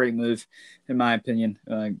is a great move, in my opinion.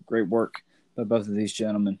 Great work by both of these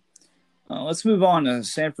gentlemen. Let's move on to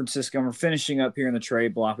San Francisco. We're finishing up here in the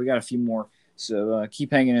trade block. We got a few more, so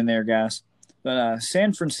keep hanging in there, guys. But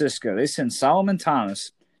San Francisco, they send Solomon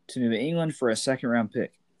Thomas to New England for a second-round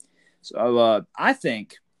pick. So I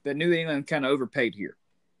think that New England kind of overpaid here.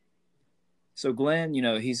 So Glenn,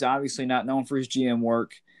 he's obviously not known for his GM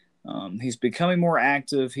work. He's becoming more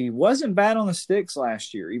active. He wasn't bad on the sticks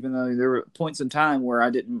last year, even though there were points in time where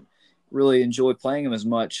I didn't really enjoy playing him as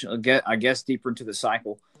much, I guess deeper into the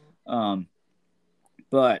cycle.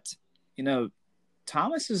 But,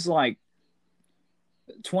 Thomas is like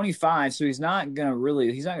 25, so he's not going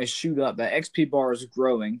to shoot up. That XP bar is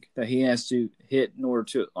growing that he has to hit in order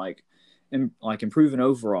to improve an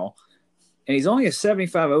overall. And he's only a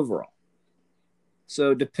 75 overall.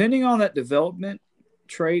 So depending on that development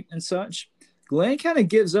trait and such, Glenn kind of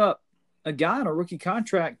gives up a guy on a rookie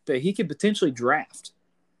contract that he could potentially draft.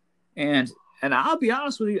 And I'll be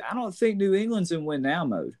honest with you, I don't think New England's in win now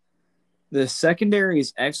mode. The secondary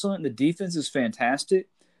is excellent. The defense is fantastic.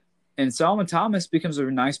 And Solomon Thomas becomes a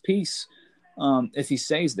nice piece if he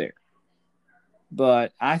stays there.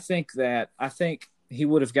 But I think he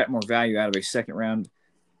would have got more value out of a second-round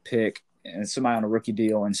pick and somebody on a rookie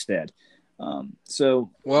deal instead. Jim,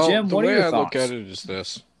 what are your thoughts? The way I look at it is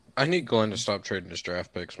this. I need Glenn to stop trading his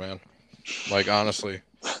draft picks, man. Like, honestly.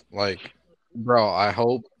 Like, bro,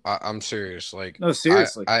 I'm serious. Like, no,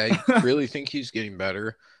 seriously. I really think he's getting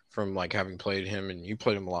better from, having played him, and you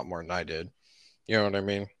played him a lot more than I did. You know what I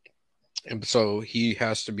mean? And so he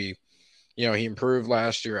has to be, he improved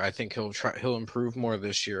last year. I think he'll improve more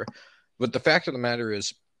this year. But the fact of the matter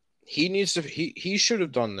is, he should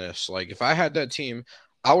have done this. Like, if I had that team,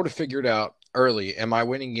 I would have figured out early, am I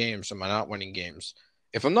winning games? Am I not winning games?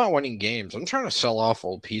 If I'm not winning games, I'm trying to sell off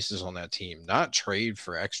old pieces on that team, not trade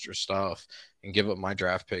for extra stuff and give up my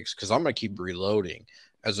draft picks because I'm going to keep reloading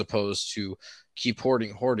as opposed to keep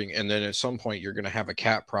hoarding. And then at some point you're going to have a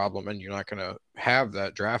cap problem and you're not going to have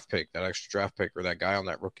that extra draft pick or that guy on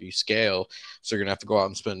that rookie scale. So you're going to have to go out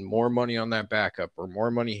and spend more money on that backup or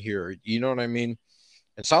more money here. You know what I mean?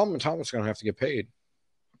 And Solomon Thomas is going to have to get paid.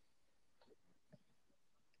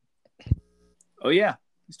 Oh yeah,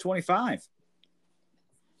 he's 25.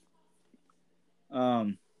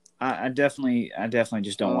 I definitely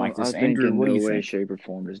just don't like this. I think Andrew, in what do no you way, think? shape, or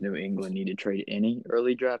form does New England need to trade any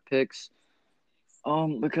early draft picks.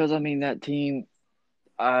 Because that team,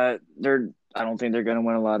 I don't think they're going to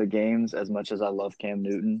win a lot of games. As much as I love Cam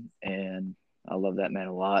Newton and I love that man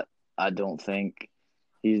a lot, I don't think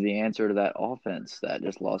he's the answer to that offense that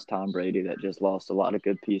just lost Tom Brady, that just lost a lot of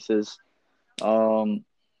good pieces.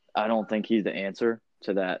 I don't think he's the answer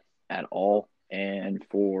to that at all. And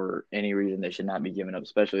for any reason, they should not be giving up,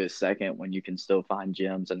 especially a second when you can still find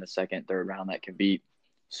gems in the second, third round that can beat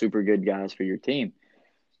super good guys for your team.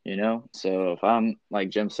 So if I'm like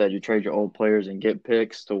Jim said, you trade your old players and get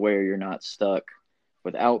picks to where you're not stuck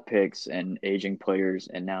without picks and aging players,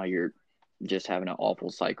 and now you're just having an awful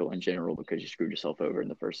cycle in general because you screwed yourself over in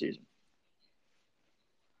the first season.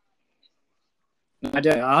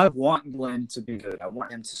 I want Glenn to be good. I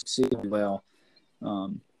want him to succeed well,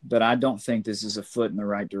 but I don't think this is a foot in the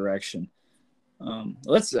right direction.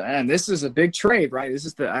 And this is a big trade, right? This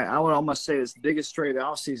is I would almost say it's the biggest trade of the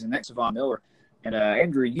offseason next to Von Miller. And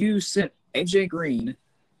Andrew, you sent AJ Green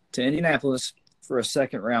to Indianapolis for a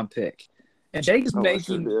second round pick, and Jake is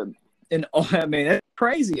making I mean, that's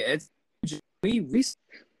crazy. I don't even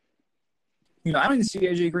see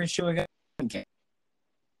AJ Green showing up in camp.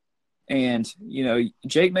 And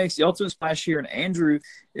Jake makes the ultimate splash here, and Andrew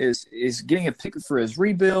is getting a pick for his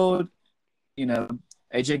rebuild.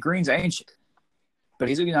 AJ Green's ancient, but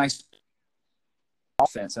he's a nice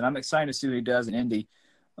offense, and I'm excited to see what he does in Indy.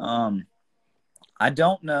 I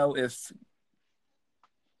don't know if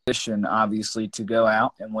obviously to go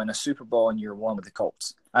out and win a Super Bowl in year one with the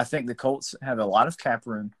Colts. I think the Colts have a lot of cap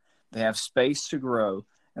room. They have space to grow,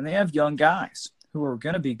 and they have young guys who are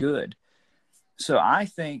going to be good. So I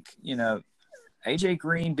think, AJ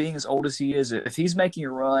Green being as old as he is, if he's making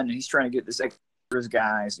a run and he's trying to get this extra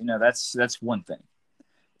guys, that's one thing.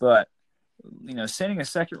 But, sending a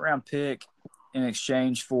second round pick in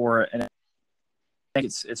exchange for I think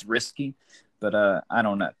it's risky, but I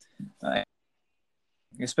don't know.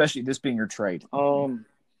 Especially this being your trade.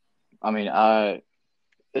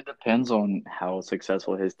 It depends on how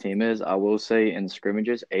successful his team is. I will say in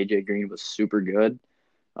scrimmages, AJ Green was super good.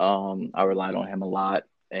 I relied on him a lot,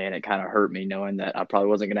 and it kind of hurt me knowing that I probably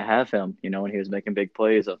wasn't going to have him, when he was making big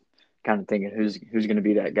plays. I'm kind of thinking who's going to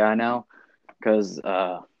be that guy now, because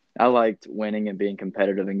I liked winning and being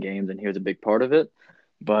competitive in games, and he was a big part of it.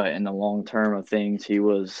 But in the long term of things,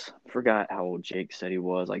 I forgot how old Jake said he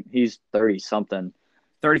was. Like, he's 30-something.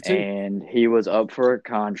 32. And he was up for a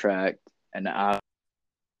contract, and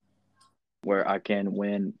where I can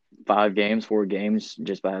win 4 games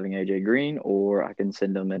just by having AJ Green, or I can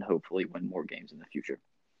send him and hopefully win more games in the future.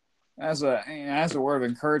 As a word of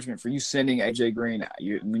encouragement for you sending AJ Green,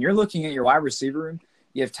 when you're looking at your wide receiver room,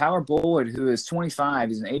 you have Tyler Boyd, who is 25.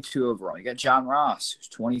 He's an 82 overall. You got John Ross, who's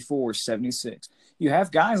 24, 76. You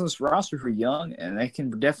have guys on this roster who are young, and they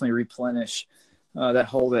can definitely replenish that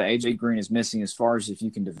hole that AJ Green is missing as far as if you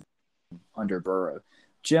can develop under Burrow.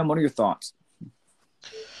 Jim, what are your thoughts?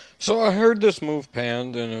 So I heard this move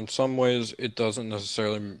panned, and in some ways it doesn't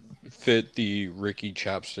necessarily fit the Ricky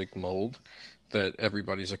Chapstick mold that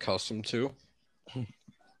everybody's accustomed to.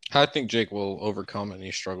 I think Jake will overcome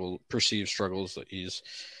any perceived struggles that he's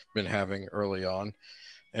been having early on,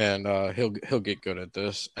 and he'll get good at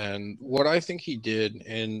this. And what I think he did,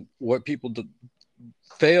 and what people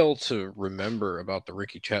fail to remember about the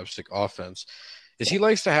Ricky Chapstick offense, is he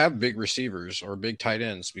likes to have big receivers or big tight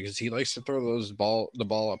ends because he likes to throw the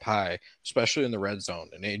ball up high, especially in the red zone.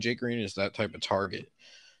 And AJ Green is that type of target.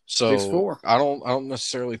 So 6'4". I don't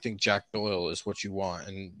necessarily think Jack Doyle is what you want.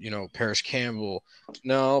 And Parrish Campbell,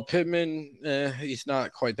 no, Pittman, he's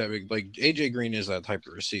not quite that big. Like AJ Green is that type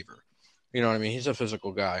of receiver. You know what I mean? He's a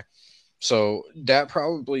physical guy. So that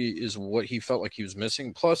probably is what he felt like he was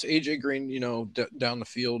missing. Plus AJ Green, down the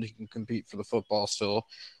field, he can compete for the football still.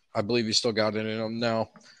 I believe he's still got it in him. Now,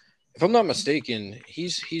 if I'm not mistaken,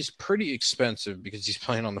 he's pretty expensive because he's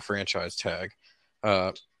playing on the franchise tag.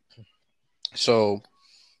 So,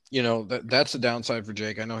 that's a downside for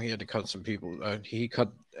Jake. I know he had to cut some people. He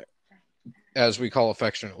cut, as we call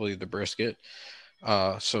affectionately, the brisket.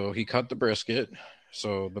 So he cut the brisket.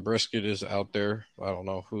 So the brisket is out there. I don't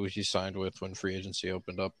know who he signed with when free agency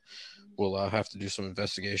opened up. We'll have to do some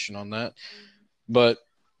investigation on that. But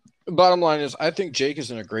bottom line is, I think Jake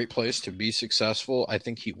is in a great place to be successful. I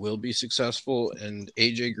think he will be successful, and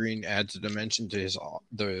AJ Green adds a dimension to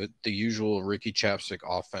the usual Ricky Chapstick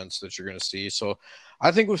offense that you're going to see. So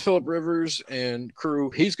I think with Phillip Rivers and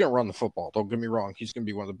crew, he's going to run the football. Don't get me wrong. He's going to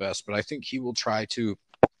be one of the best, but I think he will try to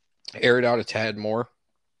air it out a tad more.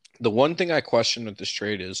 The one thing I question with this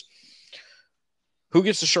trade is who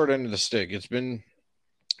gets the short end of the stick. It's been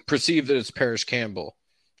perceived that it's Parrish Campbell,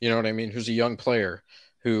 you know what I mean, who's a young player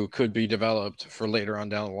who could be developed for later on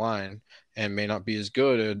down the line and may not be as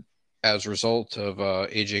good as a result of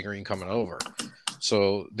AJ Green coming over.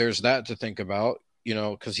 So there's that to think about,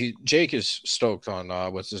 because Jake is stoked on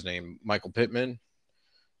what's his name, Michael Pittman.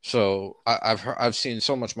 So I've seen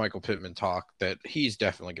so much Michael Pittman talk that he's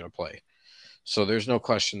definitely going to play. So there's no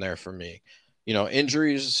question there for me.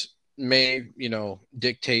 Injuries may,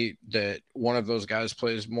 dictate that one of those guys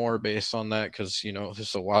plays more based on that because, this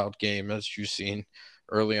is a wild game, as you've seen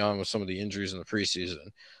early on with some of the injuries in the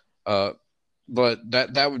preseason. But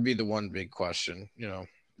that would be the one big question,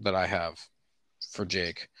 that I have for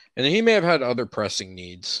Jake. And he may have had other pressing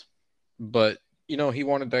needs, but, he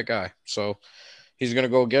wanted that guy. So he's going to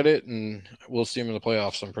go get it, and we'll see him in the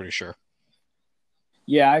playoffs, I'm pretty sure.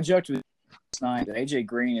 Yeah, I joked with last night that AJ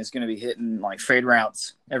Green is going to be hitting like fade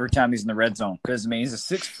routes every time he's in the red zone because, he's a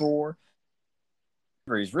 6'4".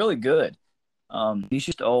 He's really good. He's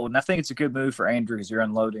just old, and I think it's a good move for Andrew because you're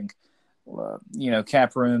unloading,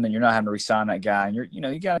 cap room, and you're not having to re-sign that guy. And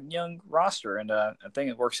you got a young roster, and I think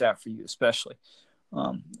it works out for you especially.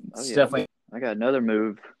 Definitely. I got another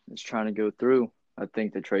move that's trying to go through. I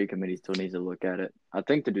think the trade committee still needs to look at it. I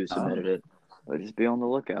think the dude submitted it, but just be on the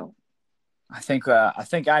lookout. I think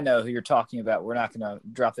I know who you're talking about. We're not going to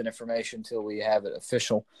drop that information until we have it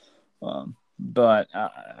official. But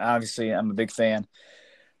obviously, I'm a big fan.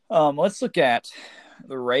 Let's look at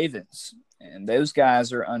the Ravens, and those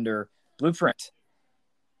guys are under Blueprint,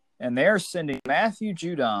 and they're sending Matthew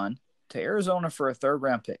Judon to Arizona for a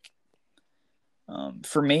third-round pick.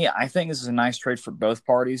 For me, I think this is a nice trade for both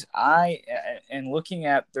parties. And looking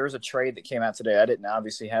at, there's a trade that came out today. I didn't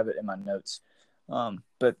obviously have it in my notes.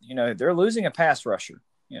 But, they're losing a pass rusher.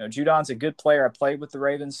 Judon's a good player. I played with the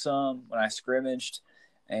Ravens some when I scrimmaged.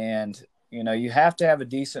 And, you have to have a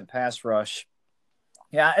decent pass rush.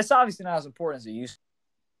 Yeah, it's obviously not as important as it used to be.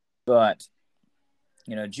 But,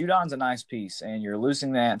 Judon's a nice piece, and you're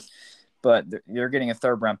losing that. But you're getting a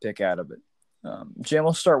third-round pick out of it. Jim,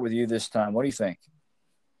 we'll start with you this time. What do you think?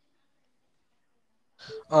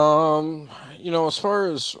 As far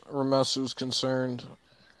as Ramesu's concerned,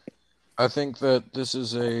 I think that this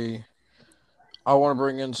is I want to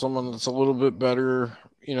bring in someone that's a little bit better,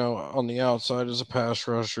 on the outside as a pass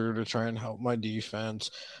rusher to try and help my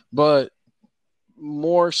defense. But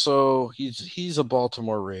more so, he's a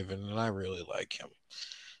Baltimore Raven, and I really like him.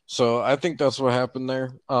 So I think that's what happened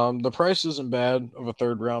there. The price isn't bad of a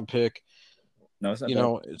third-round pick. No, it's not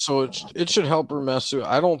bad. So it should help Ramesu.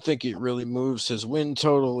 I don't think it really moves his win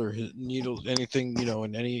total or his needle anything,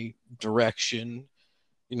 in any direction,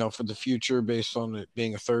 for the future based on it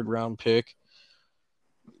being a third-round pick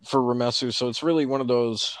for Ramesu. So it's really one of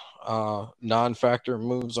those non-factor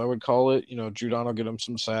moves, I would call it. Judon will get him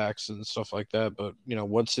some sacks and stuff like that. But,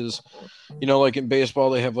 what's his, like in baseball,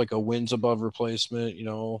 they have like a wins above replacement,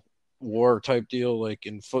 war type deal, like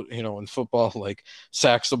in football, like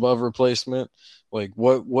sacks above replacement. Like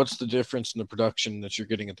what's the difference in the production that you're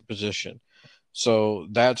getting at the position? So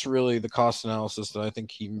that's really the cost analysis that I think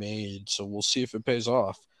he made. So we'll see if it pays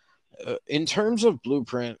off. In terms of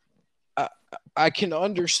Blueprint, I can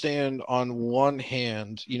understand on one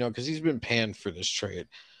hand, because he's been panned for this trade.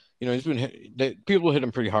 People hit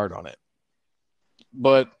him pretty hard on it.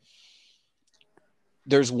 But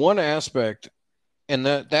there's one aspect, and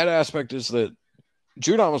that aspect is that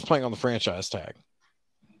Judon was playing on the franchise tag.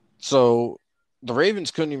 So the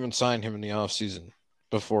Ravens couldn't even sign him in the offseason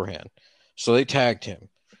beforehand. So they tagged him.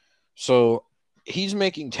 So he's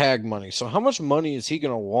making tag money. So how much money is he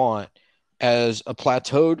going to want as a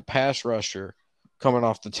plateaued pass rusher coming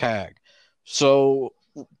off the tag? So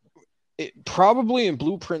it probably in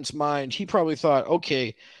Blueprint's mind, he probably thought,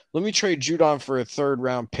 okay, let me trade Judon for a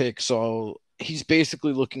third-round pick. So he's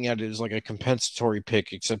basically looking at it as like a compensatory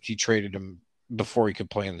pick, except he traded him before he could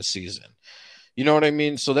play in the season. You know what I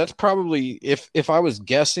mean? So that's probably, if I was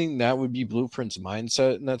guessing, that would be Blueprint's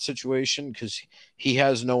mindset in that situation, because he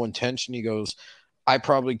has no intention. He goes, I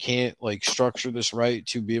probably can't like structure this right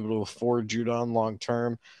to be able to afford Judon long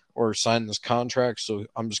term or sign this contract. So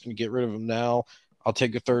I'm just going to get rid of him now. I'll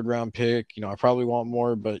take a third round pick. I probably want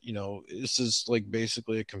more, but this is like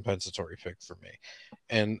basically a compensatory pick for me.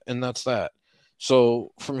 And that's that.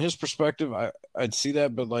 So from his perspective, I'd see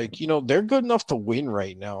that, but like, they're good enough to win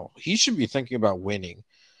right now. He should be thinking about winning.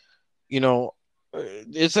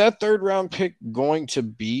 Is that third round pick going to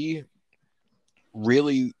be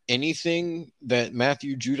really anything that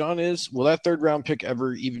Matthew Judon is? Will that third round pick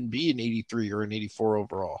ever even be an 83 or an 84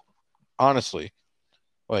 overall? Honestly,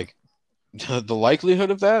 like the likelihood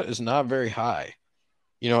of that is not very high,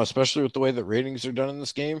 especially with the way that ratings are done in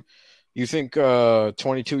this game. You think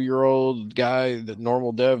 22-year-old guy, the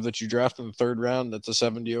normal dev that you draft in the third round, that's a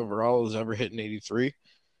 70 overall, is ever hitting 83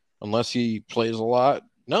 unless he plays a lot?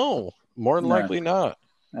 No, more than likely not.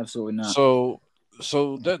 Absolutely not. So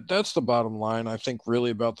that's the bottom line, I think,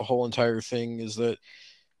 really about the whole entire thing, is that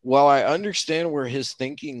while I understand where his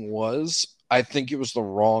thinking was, I think it was the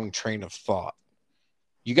wrong train of thought.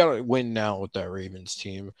 You got to win now with that Ravens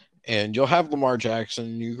team. And you'll have Lamar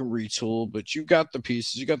Jackson, you can retool, but you got the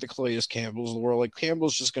pieces, you got the Calais Campbells of the world. Like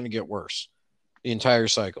Campbell's just going to get worse the entire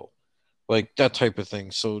cycle, like that type of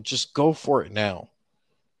thing. So just go for it now.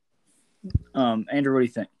 Andrew, what do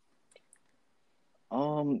you think?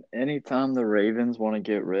 Anytime the Ravens want to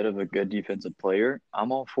get rid of a good defensive player,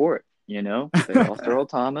 I'm all for it. They lost Earl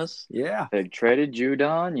Thomas. Yeah. They traded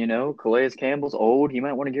Judon. Calais Campbell's old. He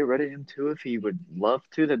might want to get rid of him too if he would love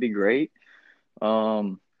to. That'd be great.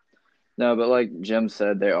 No, but like Jim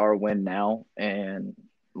said, they are win now, and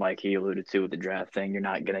like he alluded to with the draft thing, you're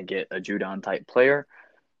not gonna get a Judon type player.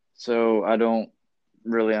 So I don't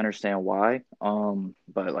really understand why.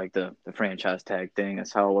 But like the franchise tag thing,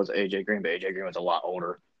 that's how it was AJ Green, but AJ Green was a lot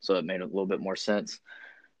older, so it made a little bit more sense.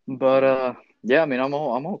 But yeah, I mean, I'm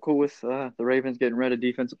all cool with the Ravens getting rid of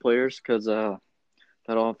defensive players because that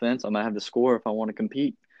offense, I might have to score if I want to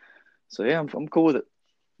compete. So yeah, I'm cool with it.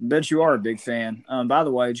 Bet you are a big fan. By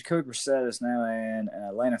the way, Jacoby Brissett is now an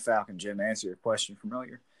Atlanta Falcon. Jim, to answer your question from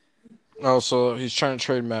earlier. Oh, so he's trying to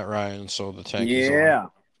trade Matt Ryan, so the tank is on. Yeah.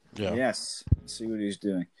 Yes. Let's see what he's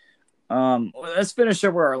doing. Let's finish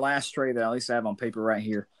up with our last trade that at least I have on paper right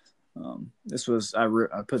here. This was I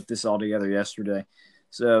put this all together yesterday.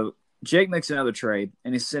 So Jake makes another trade,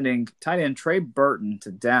 and he's sending tight end Trey Burton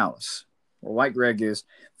to Dallas, where White Greg is,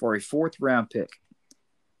 for a 4th-round pick.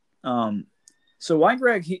 So White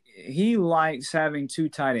Greg, he likes having 2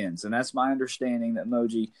 tight ends, and that's my understanding that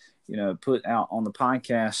Moji, put out on the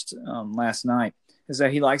podcast last night, is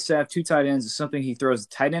that he likes to have 2 tight ends. It's something he throws a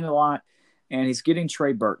tight end a lot, and he's getting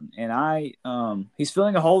Trey Burton. And he's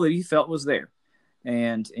filling a hole that he felt was there.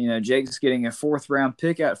 And, Jake's getting a 4th-round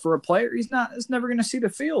pick out for a player he's never going to see the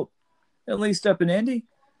field, at least up in Indy.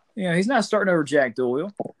 He's not starting over Jack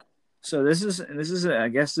Doyle. So this is I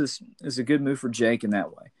guess this is a good move for Jake in that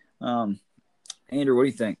way. Andrew, what do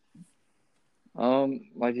you think?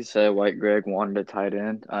 Like you said, White Greg wanted a tight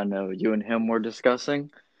end. I know you and him were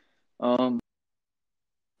discussing. Ooh,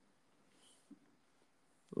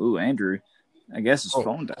 Andrew. I guess his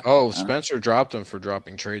phone died. Oh, Spencer dropped him for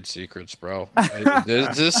dropping trade secrets, bro.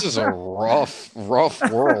 This is a rough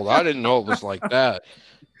world. I didn't know it was like that.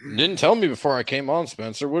 You didn't tell me before I came on,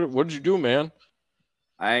 Spencer. What did you do, man?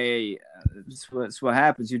 It's what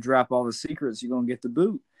happens. You drop all the secrets, you're gonna get the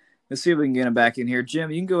boot. Let's see if we can get him back in here. Jim,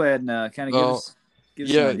 you can go ahead and kind of give us.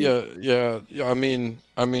 Yeah. I mean,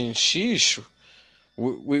 sheesh.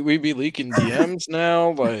 We be leaking DMs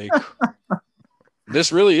now, like.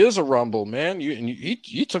 This really is a rumble, man.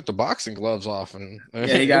 You took the boxing gloves off and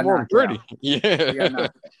he got knocked pretty. Out. Yeah.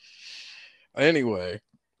 Anyway,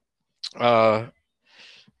 as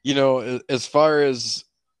far as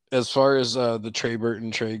the Trey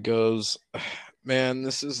Burton trade goes, man,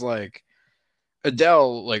 this is like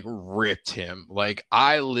Adele like ripped him. Like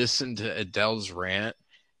I listened to Adele's rant,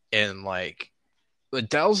 and like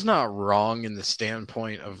Adele's not wrong in the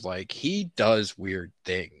standpoint of like he does weird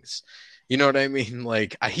things. You know what I mean?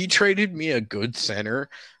 Like he traded me a good center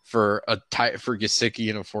for Gesicki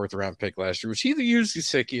in a 4th-round pick last year, which he used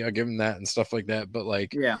Gesicki. I'll give him that and stuff like that. But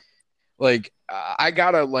like, yeah, like I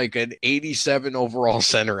got an 87 overall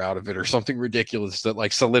center out of it or something ridiculous that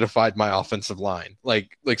like solidified my offensive line,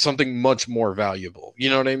 like something much more valuable.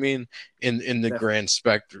 You know what I mean? In the grand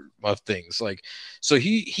spectrum of things, like so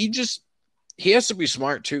he has to be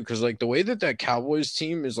smart too, because like the way that Cowboys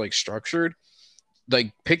team is like structured.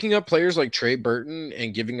 Like picking up players like Trey Burton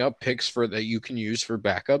and giving up picks for that you can use for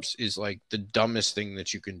backups is like the dumbest thing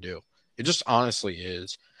that you can do. It just honestly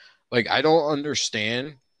is. Like I don't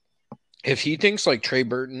understand if he thinks like Trey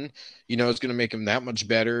Burton, is going to make him that much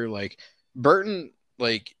better. Like Burton,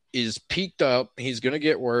 like is peaked up. He's going to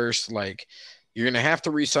get worse. Like you're going to have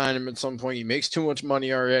to re-sign him at some point. He makes too much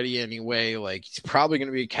money already anyway. Like he's probably going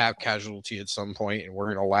to be a cap casualty at some point, and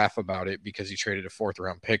we're going to laugh about it because he traded a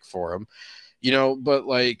 4th-round pick for him. But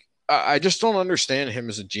like I just don't understand him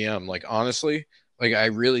as a GM. Like honestly, like I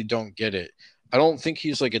really don't get it. I don't think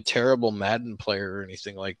he's like a terrible Madden player or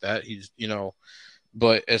anything like that. He's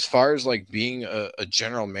but as far as like being a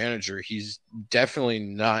general manager, he's definitely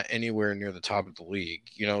not anywhere near the top of the league.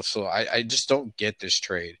 So I just don't get this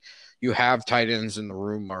trade. You have tight ends in the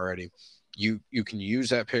room already. You can use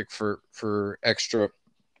that pick for extra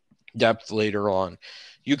depth later on.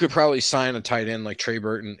 You could probably sign a tight end like Trey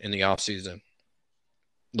Burton in the offseason.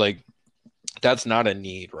 Like, that's not a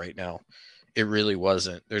need right now. It really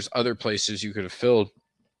wasn't. There's other places you could have filled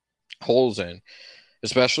holes in,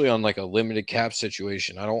 especially on like a limited cap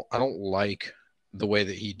situation. I don't like the way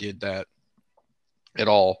that he did that at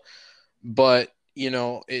all. But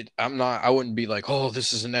I wouldn't be like, oh,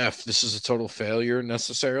 this is an F. This is a total failure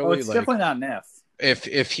necessarily. Oh, it's definitely not an F.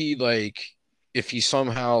 If he like if he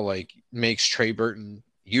somehow like makes Trey Burton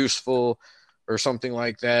useful or something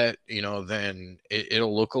like that, then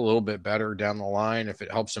it'll look a little bit better down the line if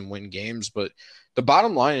it helps him win games. But the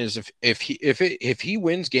bottom line is if he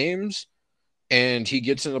wins games and he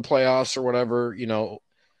gets in the playoffs or whatever,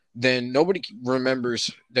 then nobody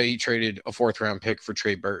remembers that he traded a 4th-round pick for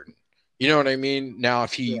Trey Burton. You know what I mean? Now,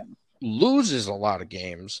 if he loses a lot of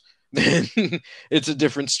games, then it's a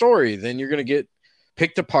different story. Then you're going to get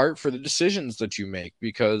picked apart for the decisions that you make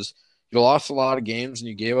because you lost a lot of games and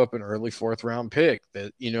you gave up an early 4th-round pick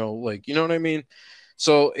that, you know what I mean?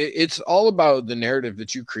 So it's all about the narrative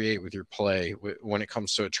that you create with your play when it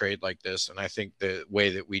comes to a trade like this. And I think the way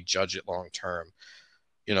that we judge it long term,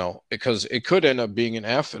 because it could end up being an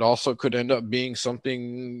F. It also could end up being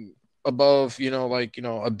something above,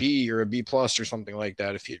 a B or a B plus or something like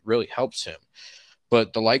that if it really helps him.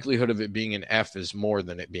 But the likelihood of it being an F is more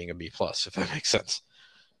than it being a B plus, if that makes sense.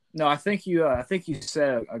 No, I think you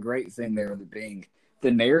said a great thing there. That being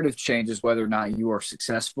the narrative changes whether or not you are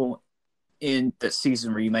successful in the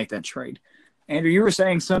season where you make that trade. Andrew, you were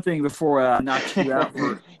saying something before I knocked you out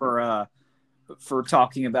for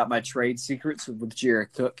talking about my trade secrets with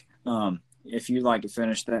Jared Cook. If you'd like to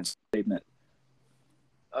finish that statement.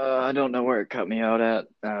 I don't know where it cut me out at.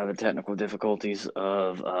 The technical difficulties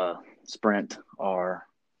of Sprint are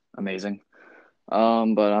amazing.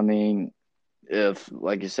 But I mean, if,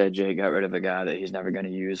 like you said, Jay got rid of a guy that he's never going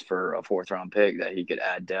to use for a 4th-round pick that he could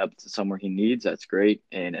add depth somewhere he needs, that's great.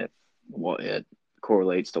 And if it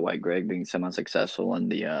correlates to White Greg being semi-successful in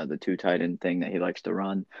the 2 tight end thing that he likes to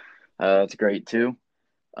run, that's great too.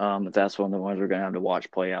 But that's one of the ones we're going to have to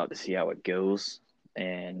watch play out to see how it goes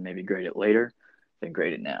and maybe grade it later, then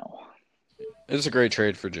grade it now. It's a great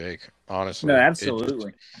trade for Jake, honestly. No,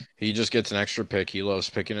 absolutely. He just gets an extra pick. He loves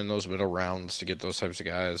picking in those middle rounds to get those types of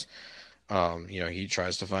guys. He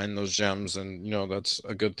tries to find those gems, and that's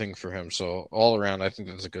a good thing for him. So all around, I think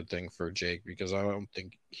that's a good thing for Jake because I don't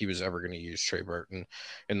think he was ever going to use Trey Burton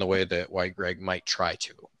in the way that White Greg might try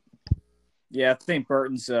to. Yeah, I think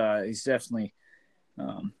Burton's he's definitely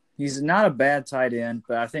he's not a bad tight end,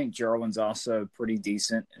 but I think Jarwin's also pretty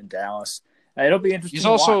decent in Dallas. It'll be interesting. He's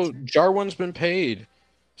also Jarwin's been paid.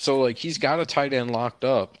 So, like, he's got a tight end locked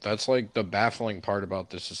up. That's, like, the baffling part about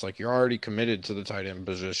this. It's like you're already committed to the tight end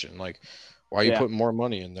position. Like, why are you putting more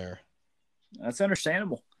money in there? That's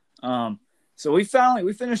understandable. So we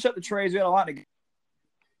finished up the trades. We had a lot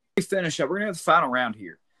to finish up. We're going to have the final round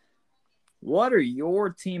here. What are your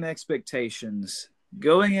team expectations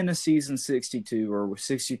going into season 62 or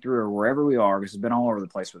 63 or wherever we are? Because it's been all over the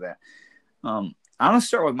place with that. I'm going to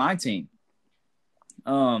start with my team.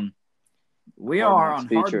 We are on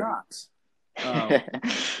Hard Knocks.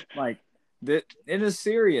 It is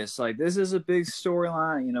serious. Like, this is a big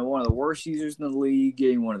storyline. One of the worst users in the league,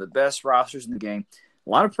 getting one of the best rosters in the game. A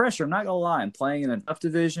lot of pressure. I'm not gonna lie. I'm playing in a tough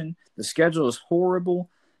division. The schedule is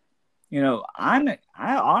horrible. I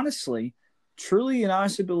honestly, truly, and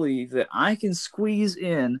honestly believe that I can squeeze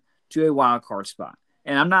in to a wild card spot.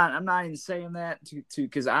 And I'm not even saying that to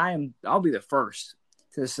because I'll be the first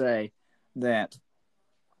to say that.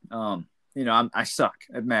 I suck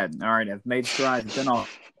at Madden. All right, I've made strides. Been all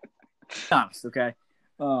honest, okay.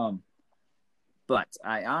 But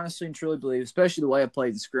I honestly and truly believe, especially the way I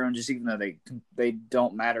played in scrimmages, even though they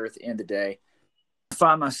don't matter at the end of the day, I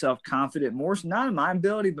find myself confident more, not in my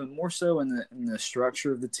ability, but more so in the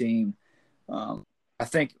structure of the team. I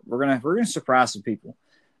think we're gonna surprise some people.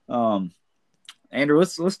 Andrew,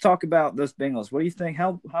 let's talk about those Bengals. What do you think?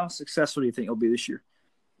 How successful do you think it'll be this year?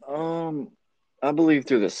 I believe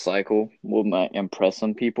through this cycle we might impress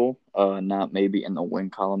some people. Not maybe in the win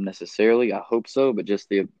column necessarily. I hope so, but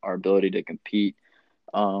just our ability to compete.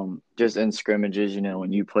 Just in scrimmages,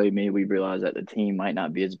 when you played me, we realized that the team might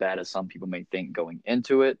not be as bad as some people may think going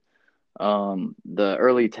into it. The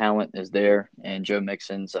early talent is there, and Joe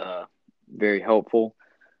Mixon's very helpful.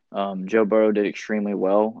 Joe Burrow did extremely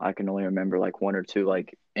well. I can only remember like 1 or 2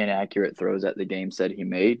 inaccurate throws that the game said he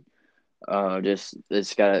made.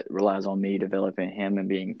 It relies on me developing him and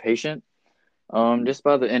being patient. Just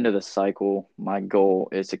by the end of the cycle, my goal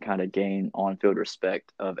is to kind of gain on-field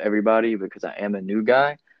respect of everybody because I am a new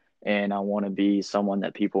guy and I want to be someone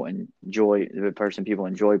that people enjoy, the person people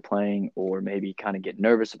enjoy playing, or maybe kind of get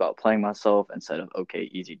nervous about playing myself instead of, okay,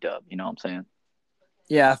 easy dub. You know what I'm saying?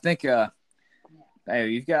 Yeah, I think hey,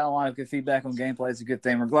 you've got a lot of good feedback on gameplay. It's a good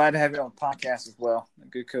thing. We're glad to have you on the podcast as well. A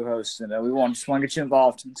good co-host. And we just want to get you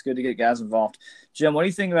involved. It's good to get guys involved. Jim, what do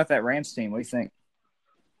you think about that Rams team? What do you think?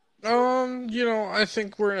 I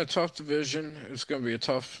think we're in a tough division. It's going to be a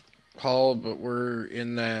tough haul, but we're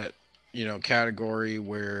in that, category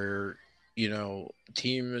where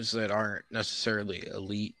teams that aren't necessarily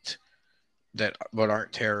elite but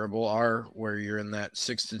aren't terrible are where you're in that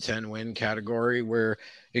 6 to 10 win category where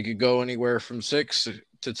it could go anywhere from 6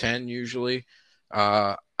 to 10 usually.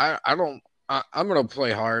 I don't. I'm gonna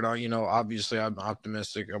play hard. Obviously I'm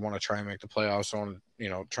optimistic. I want to try and make the playoffs. I want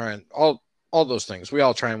to, try and all those things. We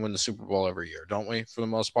all try and win the Super Bowl every year, don't we? For the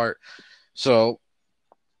most part. So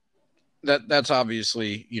that's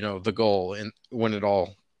obviously the goal, and when it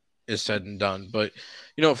all is said and done. But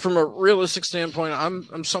from a realistic standpoint,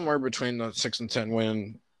 I'm somewhere between the 6 and 10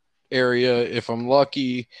 win area. If I'm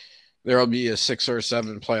lucky, there'll be a 6 or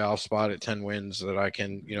 7 playoff spot at 10 wins that I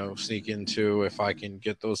can sneak into if I can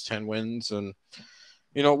get those 10 wins. And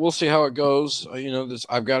we'll see how it goes.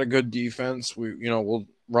 I've got a good defense. We'll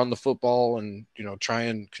run the football and try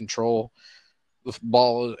and control the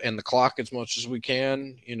ball and the clock as much as we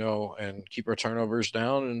can, and keep our turnovers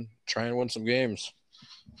down and try and win some games.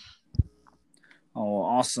 Oh,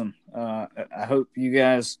 awesome. I hope you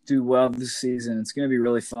guys do well this season. It's going to be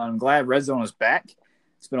really fun. I'm glad Red Zone is back.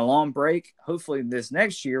 It's been a long break. Hopefully this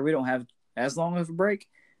next year we don't have as long of a break.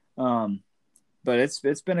 But it's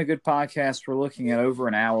been a good podcast. We're looking at over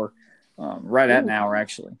an hour, right at an hour,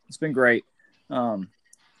 actually. It's been great.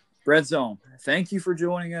 Red Zone, thank you for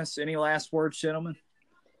joining us. Any last words, gentlemen?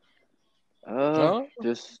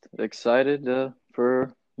 Just excited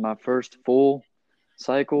for my first full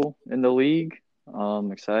cycle in the league.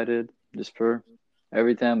 Excited just for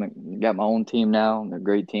everything. I got my own team now. They're a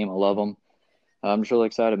great team. I love them. I'm just really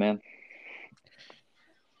excited, man.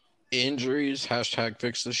 Injuries,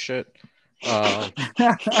 #fix this shit. Let's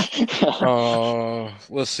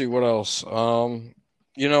see what else.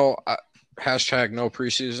 Hashtag no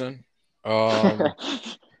preseason.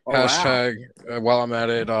 Hashtag while I'm at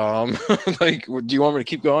it. Like, do you want me to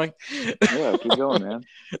keep going? Yeah, keep going, man.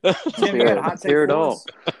 Tim, you got a hot take Hear it for all. us?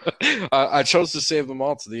 I chose to save them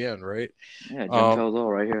all to the end, right? Yeah, Jim tells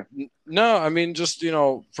all right here. No, I mean, just,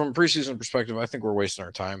 from a preseason perspective, I think we're wasting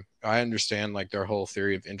our time. I understand, like, their whole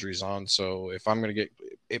theory of injuries on. So if I'm going to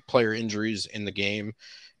get player injuries in the game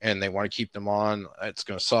and they want to keep them on, it's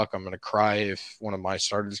going to suck. I'm going to cry if one of my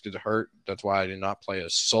starters gets hurt. That's why I did not play a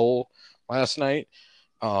soul last night.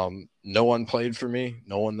 No one played for me.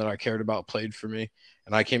 No one that I cared about played for me.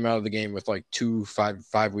 And I came out of the game with like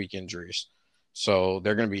 5-week injuries. So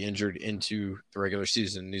they're going to be injured into the regular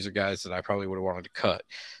season. These are guys that I probably would have wanted to cut.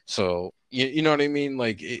 So, you know what I mean?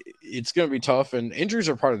 Like, it's going to be tough, and injuries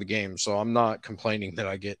are part of the game. So I'm not complaining that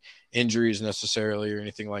I get injuries necessarily or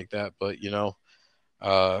anything like that. But,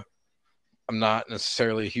 I'm not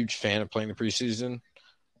necessarily a huge fan of playing the preseason.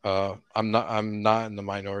 I'm not in the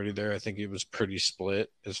minority there. I think it was pretty split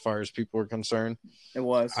as far as people are concerned. It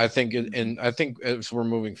was. I think as we're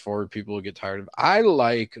moving forward, people will get tired of it. I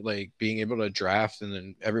like being able to draft and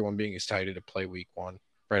then everyone being excited to play week 1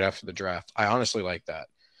 right after the draft. I honestly like that.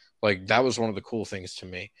 Like, that was one of the cool things to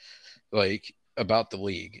me, like, about the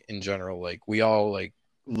league in general. Like, we all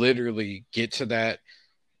literally get to that.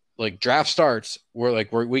 Like, draft starts,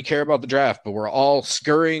 we care about the draft, but we're all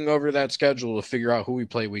scurrying over that schedule to figure out who we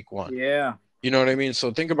play week 1. Yeah. You know what I mean?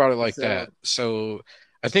 So think about it like that. So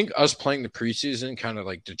I think us playing the preseason kind of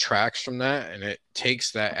detracts from that, and it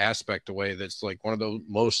takes that aspect away. That's one of the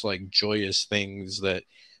most joyous things that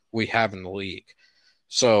we have in the league.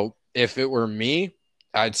 So if it were me,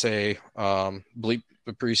 I'd say bleep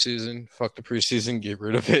the preseason, fuck the preseason, get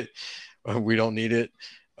rid of it. We don't need it.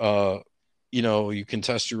 You can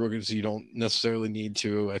test your rookies. You don't necessarily need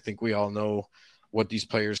to. I think we all know what these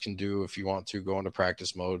players can do. If you want to go into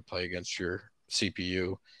practice mode, play against your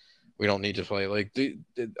CPU. We don't need to play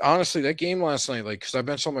honestly, that game last night, because I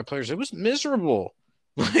benched all my players, it was miserable.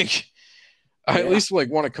 I at least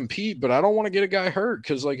want to compete, but I don't want to get a guy hurt,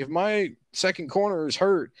 because if my second corner is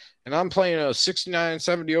hurt and I'm playing a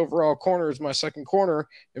 69-70 overall corner as my second corner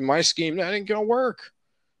in my scheme, that ain't gonna work.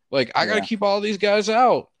 I got to keep all these guys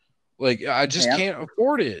out. I just can't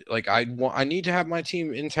afford it. I need to have my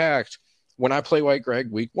team intact when I play White Greg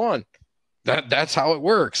week 1. That's how it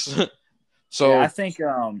works. So I think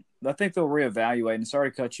they'll reevaluate. And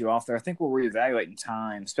sorry to cut you off there. I think we'll reevaluate in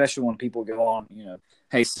time, especially when people go on.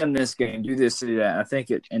 Hey, send this game, do this, do that. I think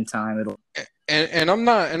in time it'll. And I'm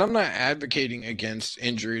not advocating against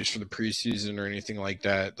injuries for the preseason or anything like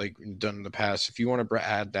that, like done in the past. If you want to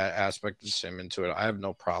add that aspect of sim into it, I have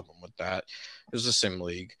no problem with that. It's a sim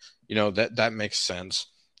league, that makes sense.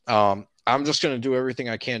 I'm just going to do everything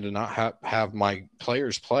I can to not have my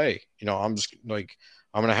players play. I'm just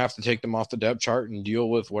I'm going to have to take them off the depth chart and deal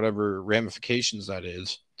with whatever ramifications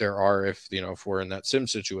there are if we're in that sim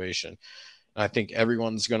situation. And I think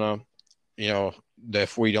everyone's going to,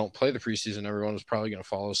 if we don't play the preseason, everyone is probably going to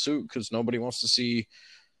follow suit because nobody wants to see,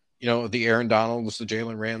 the Aaron Donalds, the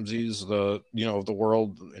Jalen Ramseys, the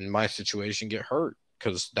world in my situation get hurt,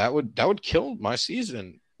 because that would kill my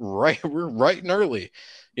season. Right, we're right and early,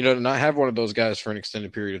 to not have one of those guys for an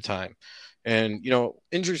extended period of time. And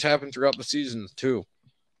injuries happen throughout the season too,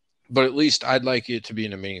 but at least I'd like it to be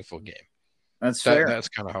in a meaningful game. That's fair. That's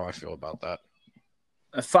kind of how I feel about that.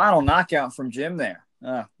 A final knockout from Jim there.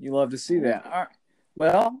 You love to see that. All right.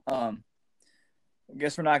 Well, I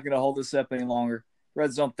guess we're not going to hold this up any longer.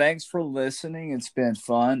 Red Zone, thanks for listening. It's been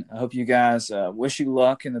fun. I hope you guys wish you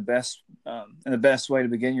luck in the best way to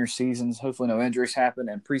begin your seasons. Hopefully no injuries happen,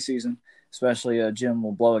 and preseason, especially Jim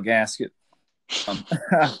will blow a gasket.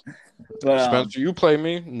 But Spencer, you play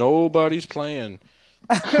me. Nobody's playing.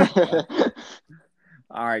 All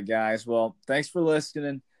right, guys. Well, thanks for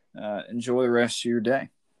listening. Enjoy the rest of your day.